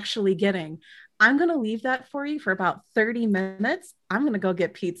you're actually getting. I'm going to leave that for you for about 30 minutes. I'm going to go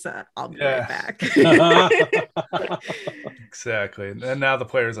get pizza. I'll be right back. Exactly. And now the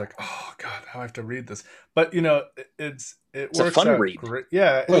player's like, oh God, I have to read this. But it's It's works a fun out read. great.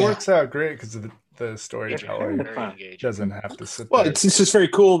 Yeah, it works out great because of the storytelling doesn't have to sit Well, there. it's just very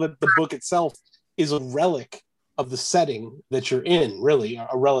cool that the book itself is a relic of the setting that you're in, really,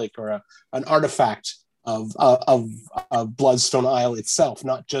 a relic or an artifact of Bloodstone Isle itself,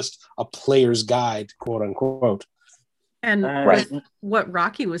 not just a player's guide, quote unquote. And Right. what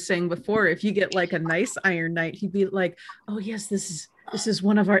Rocky was saying before, if you get like a nice Iron Knight, he'd be like, oh yes, this is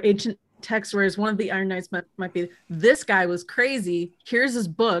one of our ancient texts, whereas one of the Iron Knights might be, this guy was crazy, here's his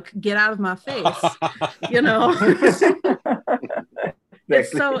book, get out of my face.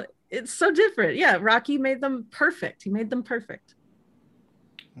 It's so different. Yeah, Rocky made them perfect. He made them perfect.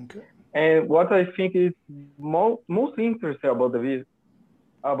 Okay. And what I think is most interesting about the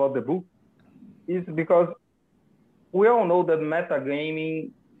book is because we all know that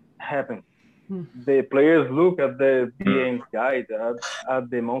metagaming happens. The players look at the DM's guide, at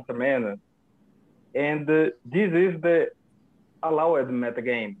the Monster Manual, and this is the allowed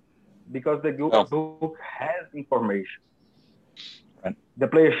metagame because the book has information. Right. The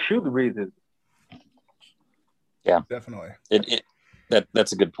player should read it. Yeah, definitely.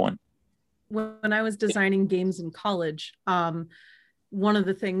 That's a good point. When I was designing games in college, one of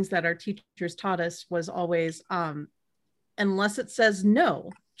the things that our teachers taught us was always, unless it says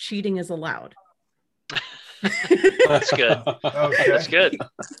no, cheating is allowed. That's good. Okay. That's good.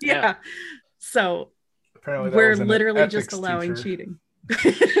 Yeah. So apparently we're literally just allowing cheating.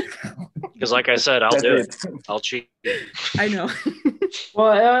 Because like I said, I'll do it. I'll cheat. I know. Well,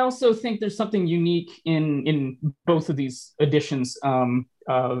 I also think there's something unique in both of these editions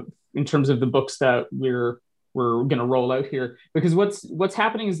in terms of the books that we're going to roll out here. Because what's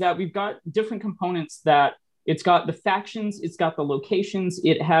happening is that we've got different components that it's got the factions, it's got the locations,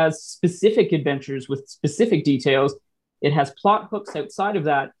 it has specific adventures with specific details, it has plot hooks outside of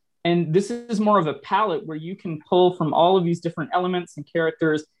that. And this is more of a palette where you can pull from all of these different elements and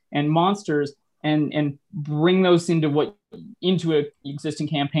characters and monsters and bring those into an existing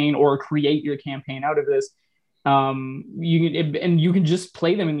campaign or create your campaign out of this. You can just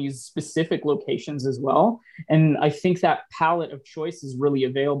play them in these specific locations as well. And I think that palette of choice is really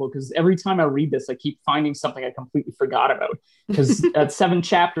available because every time I read this, I keep finding something I completely forgot about. Because at 7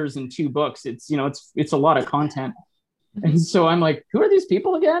 chapters in 2 books, it's a lot of content. And so I'm like, who are these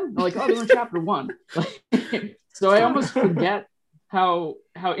people again? They're like, oh, they're in chapter 1. So I almost forget how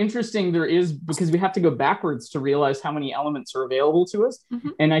interesting there is because we have to go backwards to realize how many elements are available to us. Mm-hmm.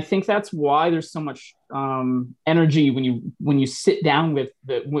 And I think that's why there's so much energy when you sit down with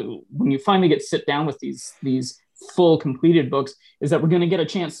when you finally sit down with these full completed books, is that we're going to get a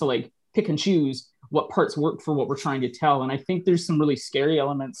chance to like pick and choose what parts work for what we're trying to tell. And I think there's some really scary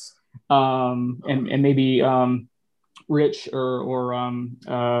elements and maybe Rich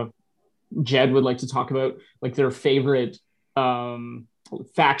or Jed would like to talk about like their favorite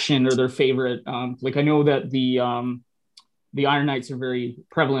faction or their favorite like I know that the Iron Knights are very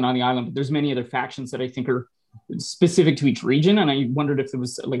prevalent on the island, but there's many other factions that I think are specific to each region, and I wondered if there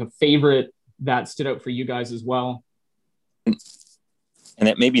was like a favorite that stood out for you guys as well. And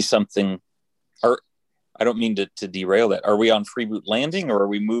that may be something, or I don't mean to derail that. Are we on Freeboot Landing or are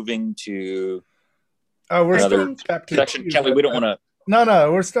we moving to we're another still in chapter section? 2, Kelly, we don't want to.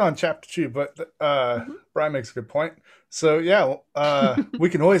 No, we're still on chapter 2, but Brian makes a good point. So yeah, we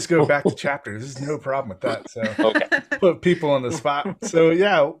can always go back to chapters. There's no problem with that. So okay. Put people on the spot. So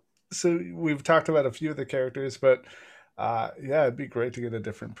yeah, so we've talked about a few of the characters, but yeah, it'd be great to get a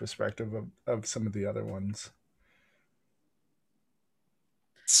different perspective of some of the other ones.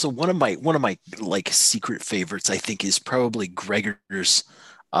 So one of my like secret favorites, I think, is probably Gregor's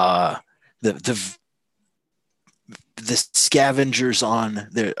the scavengers on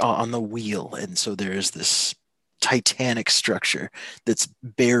the wheel, and so there's this titanic structure that's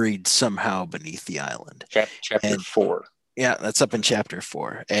buried somehow beneath the island. Chapter 4. Yeah, that's up in chapter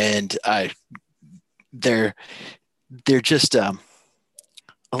 4, and they're just a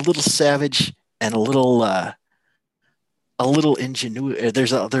little savage and a little ingenuity.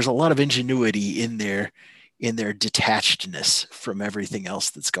 There's a lot of ingenuity in their detachedness from everything else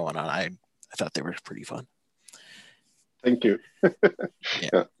that's going on. I thought they were pretty fun. Thank you.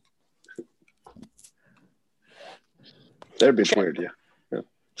 Yeah. They're a bit weird, yeah.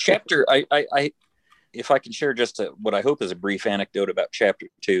 Chapter, I if I can share just what I hope is a brief anecdote about chapter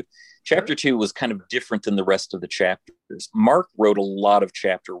 2. Chapter 2 was kind of different than the rest of the chapters. Mark wrote a lot of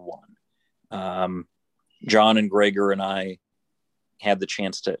chapter 1. John and Gregor and I had the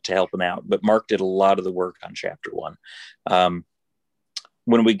chance to help him out. But Mark did a lot of the work on chapter 1.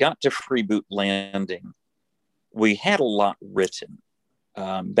 When we got to Freeboot Landing, we had a lot written.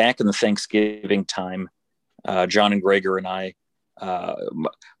 Back in the Thanksgiving time, John and Gregor and I,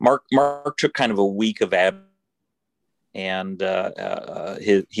 Mark took kind of a week of and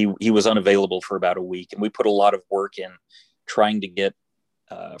he was unavailable for about a week, and we put a lot of work in trying to get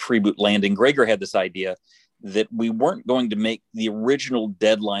Freeboot Landing. Gregor had this idea that we weren't going to make the original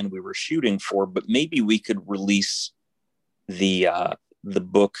deadline we were shooting for, but maybe we could release the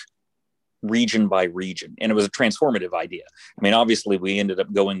book region by region. And it was a transformative idea. I mean, obviously we ended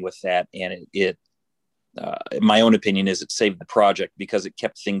up going with that, and it my own opinion is it saved the project because it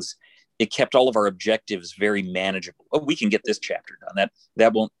kept all of our objectives very manageable. Oh, we can get this chapter done.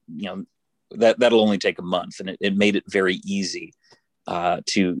 That won't, that'll only take a month, and it made it very easy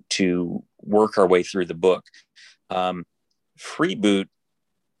to work our way through the book. Freeboot,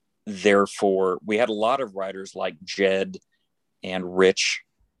 therefore, we had a lot of writers like Jed and Rich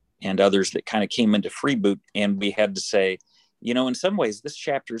and others that kind of came into Freeboot, and we had to say, in some ways, this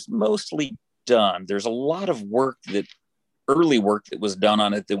chapter is mostly done. There's a lot of early work that was done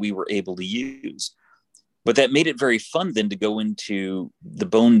on it that we were able to use. But that made it very fun then to go into the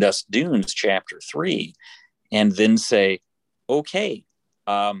Bone Dust Dunes chapter 3 and then say, okay,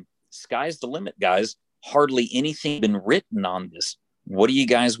 sky's the limit, guys. Hardly anything been written on this. What do you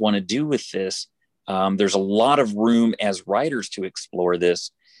guys want to do with this? There's a lot of room as writers to explore this.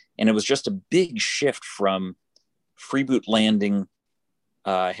 And it was just a big shift from Freeboot Landing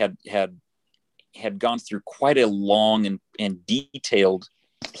had gone through quite a long and detailed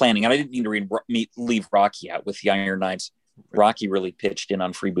planning. And I didn't mean to leave Rocky out with the Iron Knights. Rocky really pitched in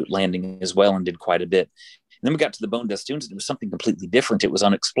on Freeboot Landing as well and did quite a bit. And then we got to the Bone Dust Dunes, and it was something completely different. It was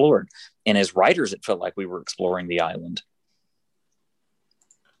unexplored. And as writers, it felt like we were exploring the island.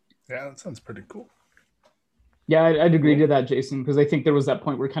 Yeah, that sounds pretty cool. Yeah, I'd agree to that, Jason, because I think there was that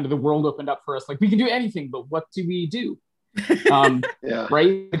point where kind of the world opened up for us. Like, we can do anything, but what do we do?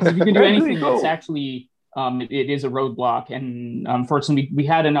 Right? Because if you can do anything, it's actually, it is a roadblock. And unfortunately, we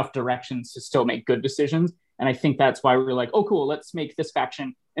had enough directions to still make good decisions. And I think that's why we were like, oh, cool, let's make this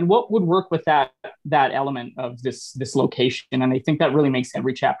faction. And what would work with that element of this location? And I think that really makes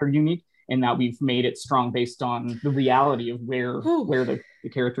every chapter unique in that we've made it strong based on the reality of where the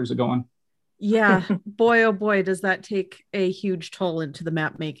characters are going. Yeah, boy, oh boy, does that take a huge toll into the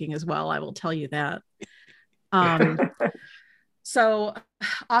map making as well. I will tell you that. So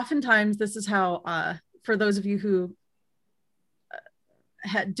oftentimes this is how, for those of you who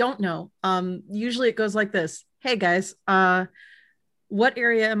don't know, usually it goes like this. Hey guys, what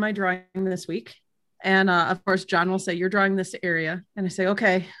area am I drawing this week? And of course, John will say, you're drawing this area. And I say,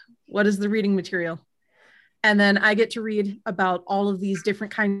 okay, what is the reading material? And then I get to read about all of these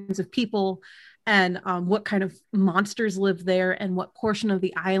different kinds of people and what kind of monsters live there and what portion of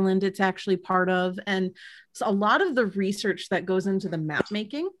the island it's actually part of. And so a lot of the research that goes into the map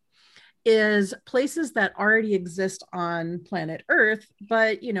making is places that already exist on planet Earth,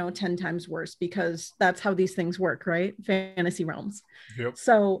 but 10 times worse, because that's how these things work, right? Fantasy realms. Yep.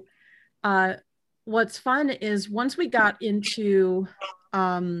 So what's fun is once we got into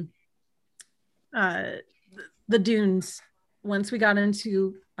the dunes, once we got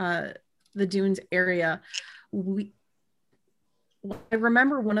into the dunes area, I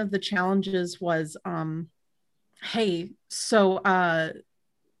remember one of the challenges was, hey, so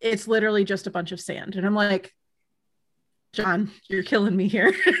it's literally just a bunch of sand. And I'm like, John, you're killing me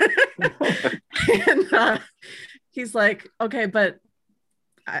here. And he's like, okay, but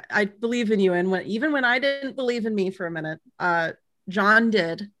I believe in you. And even when I didn't believe in me for a minute, John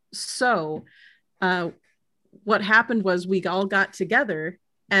did. So what happened was we all got together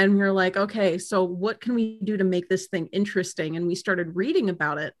and we're like, okay, so what can we do to make this thing interesting? And we started reading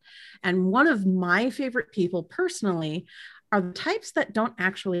about it. And one of my favorite people personally are the types that don't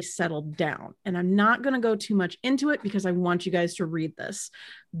actually settle down. And I'm not going to go too much into it because I want you guys to read this.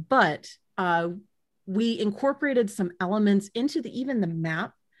 But we incorporated some elements into even the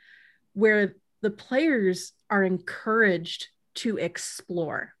map where the players are encouraged to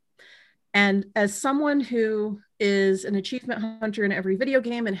explore. And as someone who is an achievement hunter in every video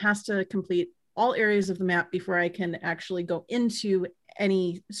game and has to complete all areas of the map before I can actually go into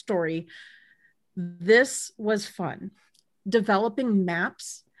any story, this was fun. Developing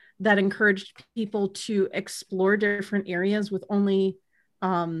maps that encouraged people to explore different areas with only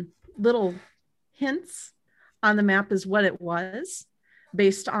little hints on the map is what it was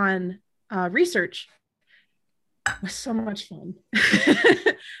based on research. It was so much fun.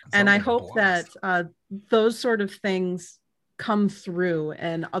 And I hope that those sort of things come through,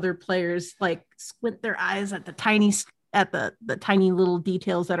 and other players like squint their eyes at the tiny little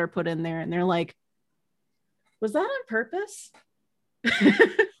details that are put in there, and they're like, was that on purpose?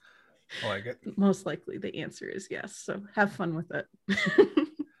 I like it. Most likely the answer is yes. So have fun with it.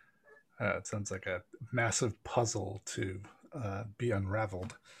 It sounds like a massive puzzle to be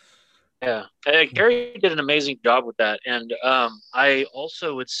unraveled. Yeah, Gary did an amazing job with that. And I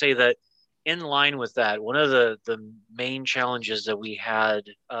also would say that in line with that, one of the main challenges that we had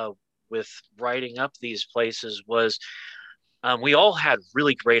with writing up these places was we all had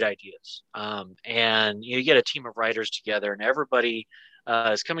really great ideas. And you get a team of writers together and everybody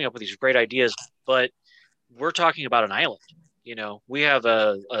is coming up with these great ideas, but we're talking about an island. We have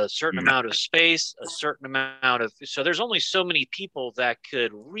a certain amount of space, a certain amount of, so there's only so many people that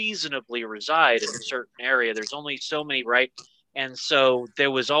could reasonably reside in a certain area. There's only so many, right? And so there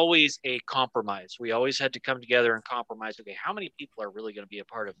was always a compromise. We always had to come together and compromise. Okay, how many people are really going to be a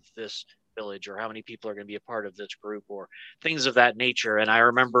part of this village, or how many people are going to be a part of this group, or things of that nature. And I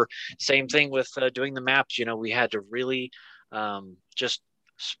remember same thing with doing the maps. We had to really just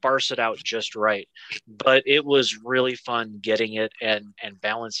sparse it out just right, but it was really fun getting it and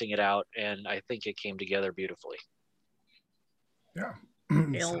balancing it out, and I think it came together beautifully. Yeah.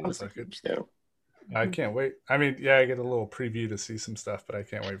 Sounds like it. Yeah. I can't wait. I mean, yeah, I get a little preview to see some stuff, but I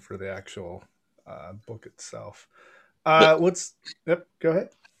can't wait for the actual book itself. Yep, go ahead.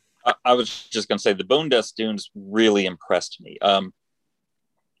 I was just going to say the Bone Dust Dunes really impressed me.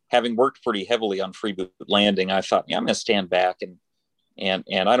 Having worked pretty heavily on Freeboot Landing, I thought, I'm going to stand back and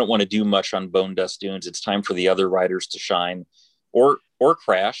I don't want to do much on Bone Dust Dunes. It's time for the other writers to shine or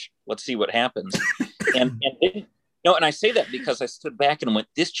crash. Let's see what happens. and I say that because I stood back and went,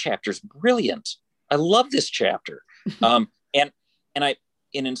 this chapter's brilliant. I love this chapter. And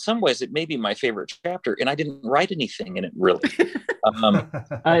in some ways it may be my favorite chapter, and I didn't write anything in it really.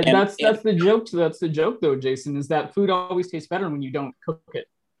 That's the joke. That's the joke though, Jason, is that food always tastes better when you don't cook it.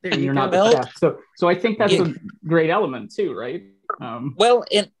 There and you you're go. not the chef. So I think that's a great element too, right? Well,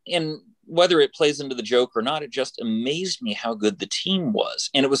 and whether it plays into the joke or not, it just amazed me how good the team was.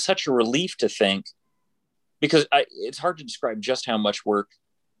 And it was such a relief to think, because it's hard to describe just how much work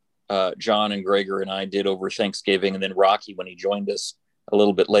John and Gregor and I did over Thanksgiving, and then Rocky when he joined us a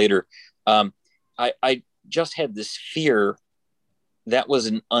little bit later. I just had this fear that was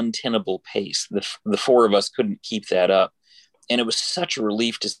an untenable pace. The four of us couldn't keep that up. And it was such a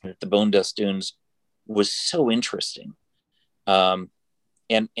relief to see that the Bone Dust Dunes was so interesting. And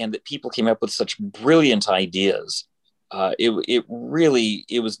that people came up with such brilliant ideas. It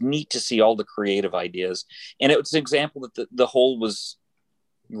was neat to see all the creative ideas. And it was an example that the whole was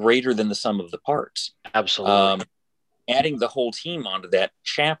greater than the sum of the parts. Absolutely. Adding the whole team onto that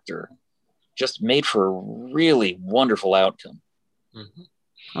chapter just made for a really wonderful outcome. Mm-hmm.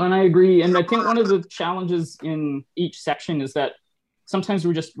 And I agree. And I think one of the challenges in each section is that sometimes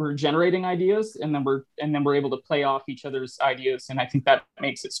we're generating ideas, and then we're able to play off each other's ideas, and I think that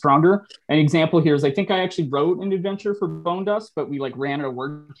makes it stronger. An example here is I think I actually wrote an adventure for Bone Dust, but we ran a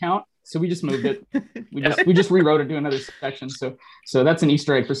word count, so we just moved it. We just rewrote it to another section. So that's an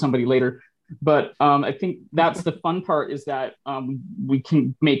Easter egg for somebody later. But I think that's the fun part, is that we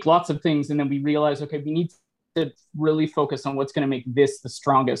can make lots of things, and then we realize, okay, we need to really focus on what's going to make this the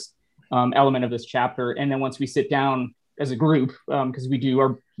strongest element of this chapter. And then once we sit down as a group, because we do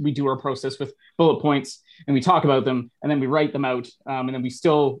our process with bullet points, and we talk about them, and then we write them out, and then we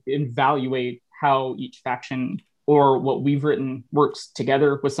still evaluate how each faction or what we've written works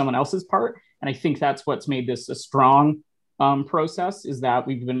together with someone else's part. And I think that's what's made this a strong process, is that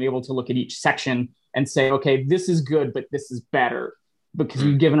we've been able to look at each section and say, okay, this is good, but this is better, because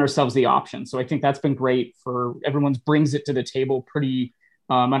we've given ourselves the option. So I think that's been great for everyone. Brings it to the table pretty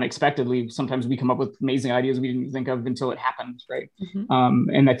unexpectedly. Sometimes we come up with amazing ideas we didn't think of until it happened, right? Mm-hmm.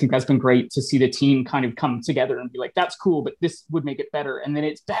 And I think that's been great to see the team kind of come together and be like, that's cool, but this would make it better. And then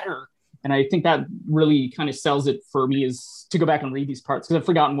it's better. And I think that really kind of sells it for me, is to go back and read these parts, because I've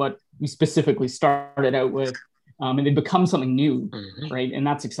forgotten what we specifically started out with. And they become something new, mm-hmm. right? And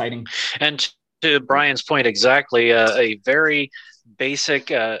that's exciting. And to Brian's point, exactly, a very basic,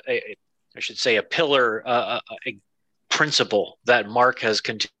 I should say, a pillar, a principle that Mark has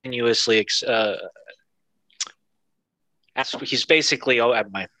continuously he's basically I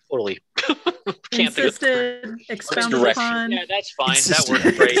totally can't insisted, expounded upon. Yeah, that's fine. That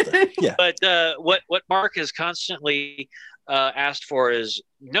works great. Yeah. But what Mark has constantly asked for is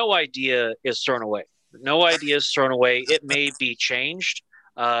no idea is thrown away. No idea is thrown away. It may be changed.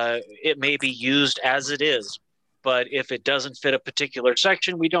 It may be used as it is, But if it doesn't fit a particular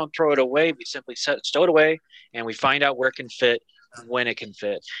section, we don't throw it away. We simply stow it away, and we find out where it can fit when it can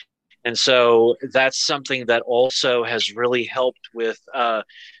fit. And so that's something that also has really helped with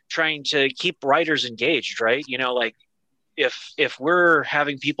trying to keep writers engaged, right? You know, like if we're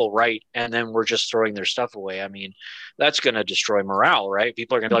having people write and then we're just throwing their stuff away, I mean, that's going to destroy morale, right?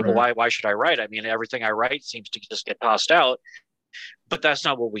 People are going to be like, well, why should I write? I mean, everything I write seems to just get tossed out. But that's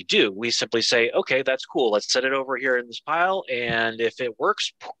not what we do. We simply say, okay, that's cool. Let's set it over here in this pile. And if it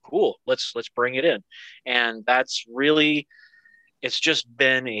works, cool. Let's bring it in. And that's really, it's just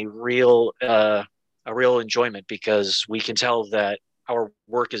been a real enjoyment, because we can tell that our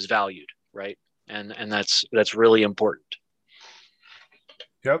work is valued, right? And that's really important.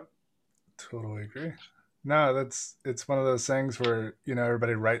 Yep, totally agree. No, it's one of those things where, you know,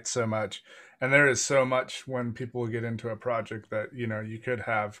 everybody writes so much, and there is so much when people get into a project that, you know, you could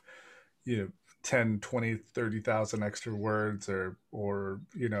have, you know, 10, 20, 30,000 extra words or,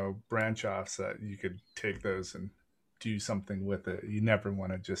 you know, branch offs that you could take those and do something with it. You never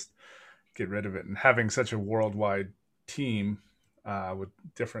want to just get rid of it. And having such a worldwide team with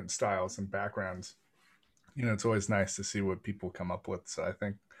different styles and backgrounds, you know, it's always nice to see what people come up with. So I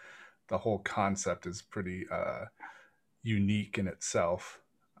think the whole concept is pretty unique in itself,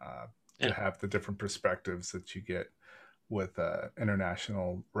 to have the different perspectives that you get with an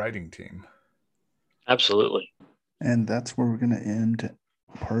international writing team. Absolutely. And that's where we're going to end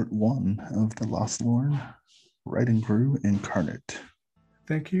part 1 of the Lostlorn Writing Crew Incarnate.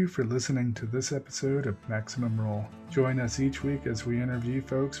 Thank you for listening to this episode of Maximum Roll. Join us each week as we interview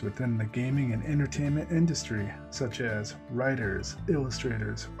folks within the gaming and entertainment industry, such as writers,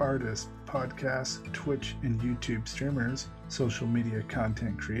 illustrators, artists, podcasts, Twitch and YouTube streamers, social media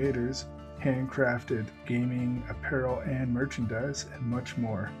content creators, handcrafted gaming, apparel and merchandise, and much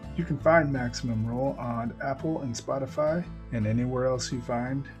more. You can find Maximum Roll on Apple and Spotify and anywhere else you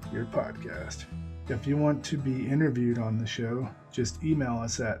find your podcast. If you want to be interviewed on the show, just email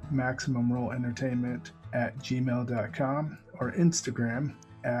us at maximumrollentertainment@gmail.com or Instagram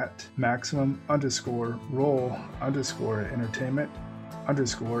at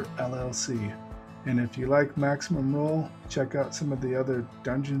maximum_roll_entertainment_LLC. And if you like Maximum Roll, check out some of the other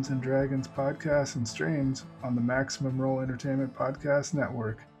Dungeons & Dragons podcasts and streams on the Maximum Roll Entertainment Podcast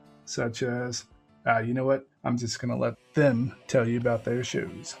Network, such as, you know what? I'm just going to let them tell you about their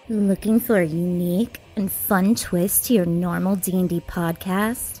shows. Looking for a unique and fun twist to your normal D&D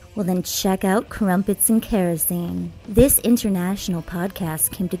podcast? Well, then check out Crumpets and Kerosene. This international podcast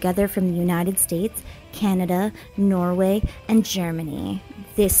came together from the United States, Canada, Norway, and Germany.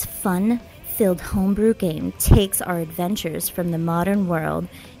 This fun-filled homebrew game takes our adventures from the modern world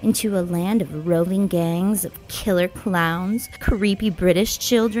into a land of roving gangs of killer clowns, creepy British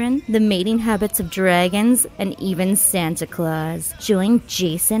children, the mating habits of dragons, and even Santa Claus. Join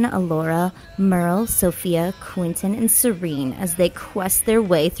Jason, Alora, Merle, Sophia, Quentin, and Serene as they quest their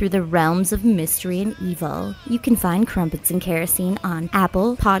way through the realms of mystery and evil. You can find Crumpets and Kerosene on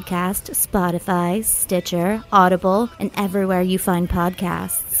Apple Podcast, Spotify, Stitcher, Audible, and everywhere you find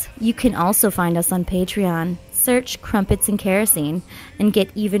podcasts. You can also find us on Patreon. Search Crumpets and Kerosene and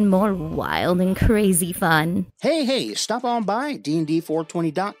get even more wild and crazy fun. Hey, stop on by at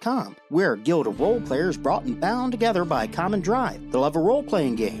D&D420.com. We're a guild of role players brought and bound together by a common drive, the love of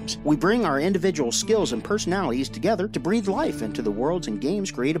role-playing games. We bring our individual skills and personalities together to breathe life into the worlds and games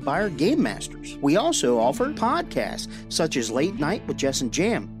created by our game masters. We also offer podcasts, such as Late Night with Jess and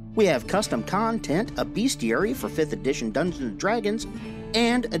Jam. We have custom content, a bestiary for 5th edition Dungeons & Dragons,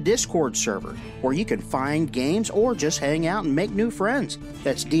 and a Discord server where you can find games or just hang out and make new friends.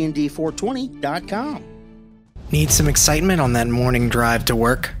 That's D&D420.com. Need some excitement on that morning drive to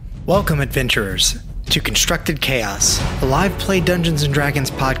work? Welcome, adventurers, to Constructed Chaos, a live play Dungeons &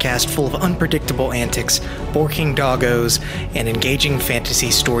 Dragons podcast full of unpredictable antics, borking doggos, and engaging fantasy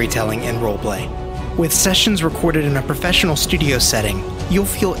storytelling and roleplay. With sessions recorded in a professional studio setting, you'll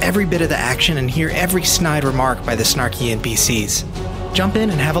feel every bit of the action and hear every snide remark by the snarky NPCs. Jump in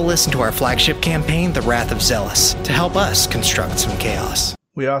and have a listen to our flagship campaign, The Wrath of Zealous, to help us construct some chaos.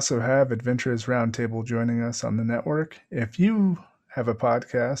 We also have Adventurers Roundtable joining us on the network. If you have a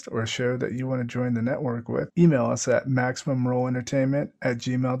podcast or a show that you want to join the network with, email us at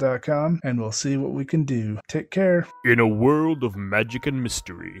maximumrollentertainment@gmail.com and we'll see what we can do. Take care. In a world of magic and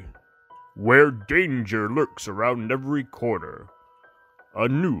mystery, where danger lurks around every corner, a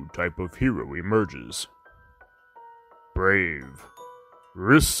new type of hero emerges. Brave,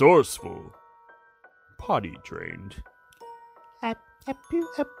 resourceful, potty trained. I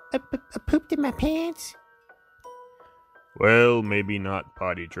pooped in my pants. Well, maybe not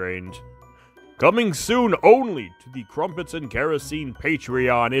potty trained. Coming soon only to the Crumpets and Kerosene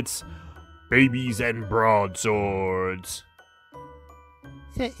Patreon, it's Babies and Broadswords.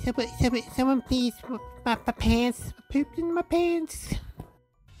 Someone please, my pants, I pooped in my pants.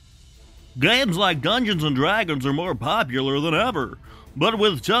 Games like Dungeons & Dragons are more popular than ever, but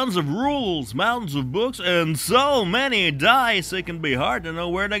with tons of rules, mountains of books, and so many dice, it can be hard to know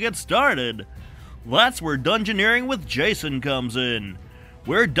where to get started. That's where Dungeoneering with Jason comes in.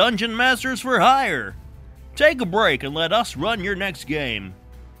 We're Dungeon Masters for hire. Take a break and let us run your next game.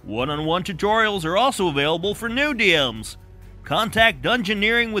 One-on-one tutorials are also available for new DMs. Contact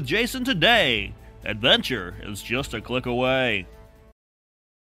Dungeoneering with Jason today. Adventure is just a click away.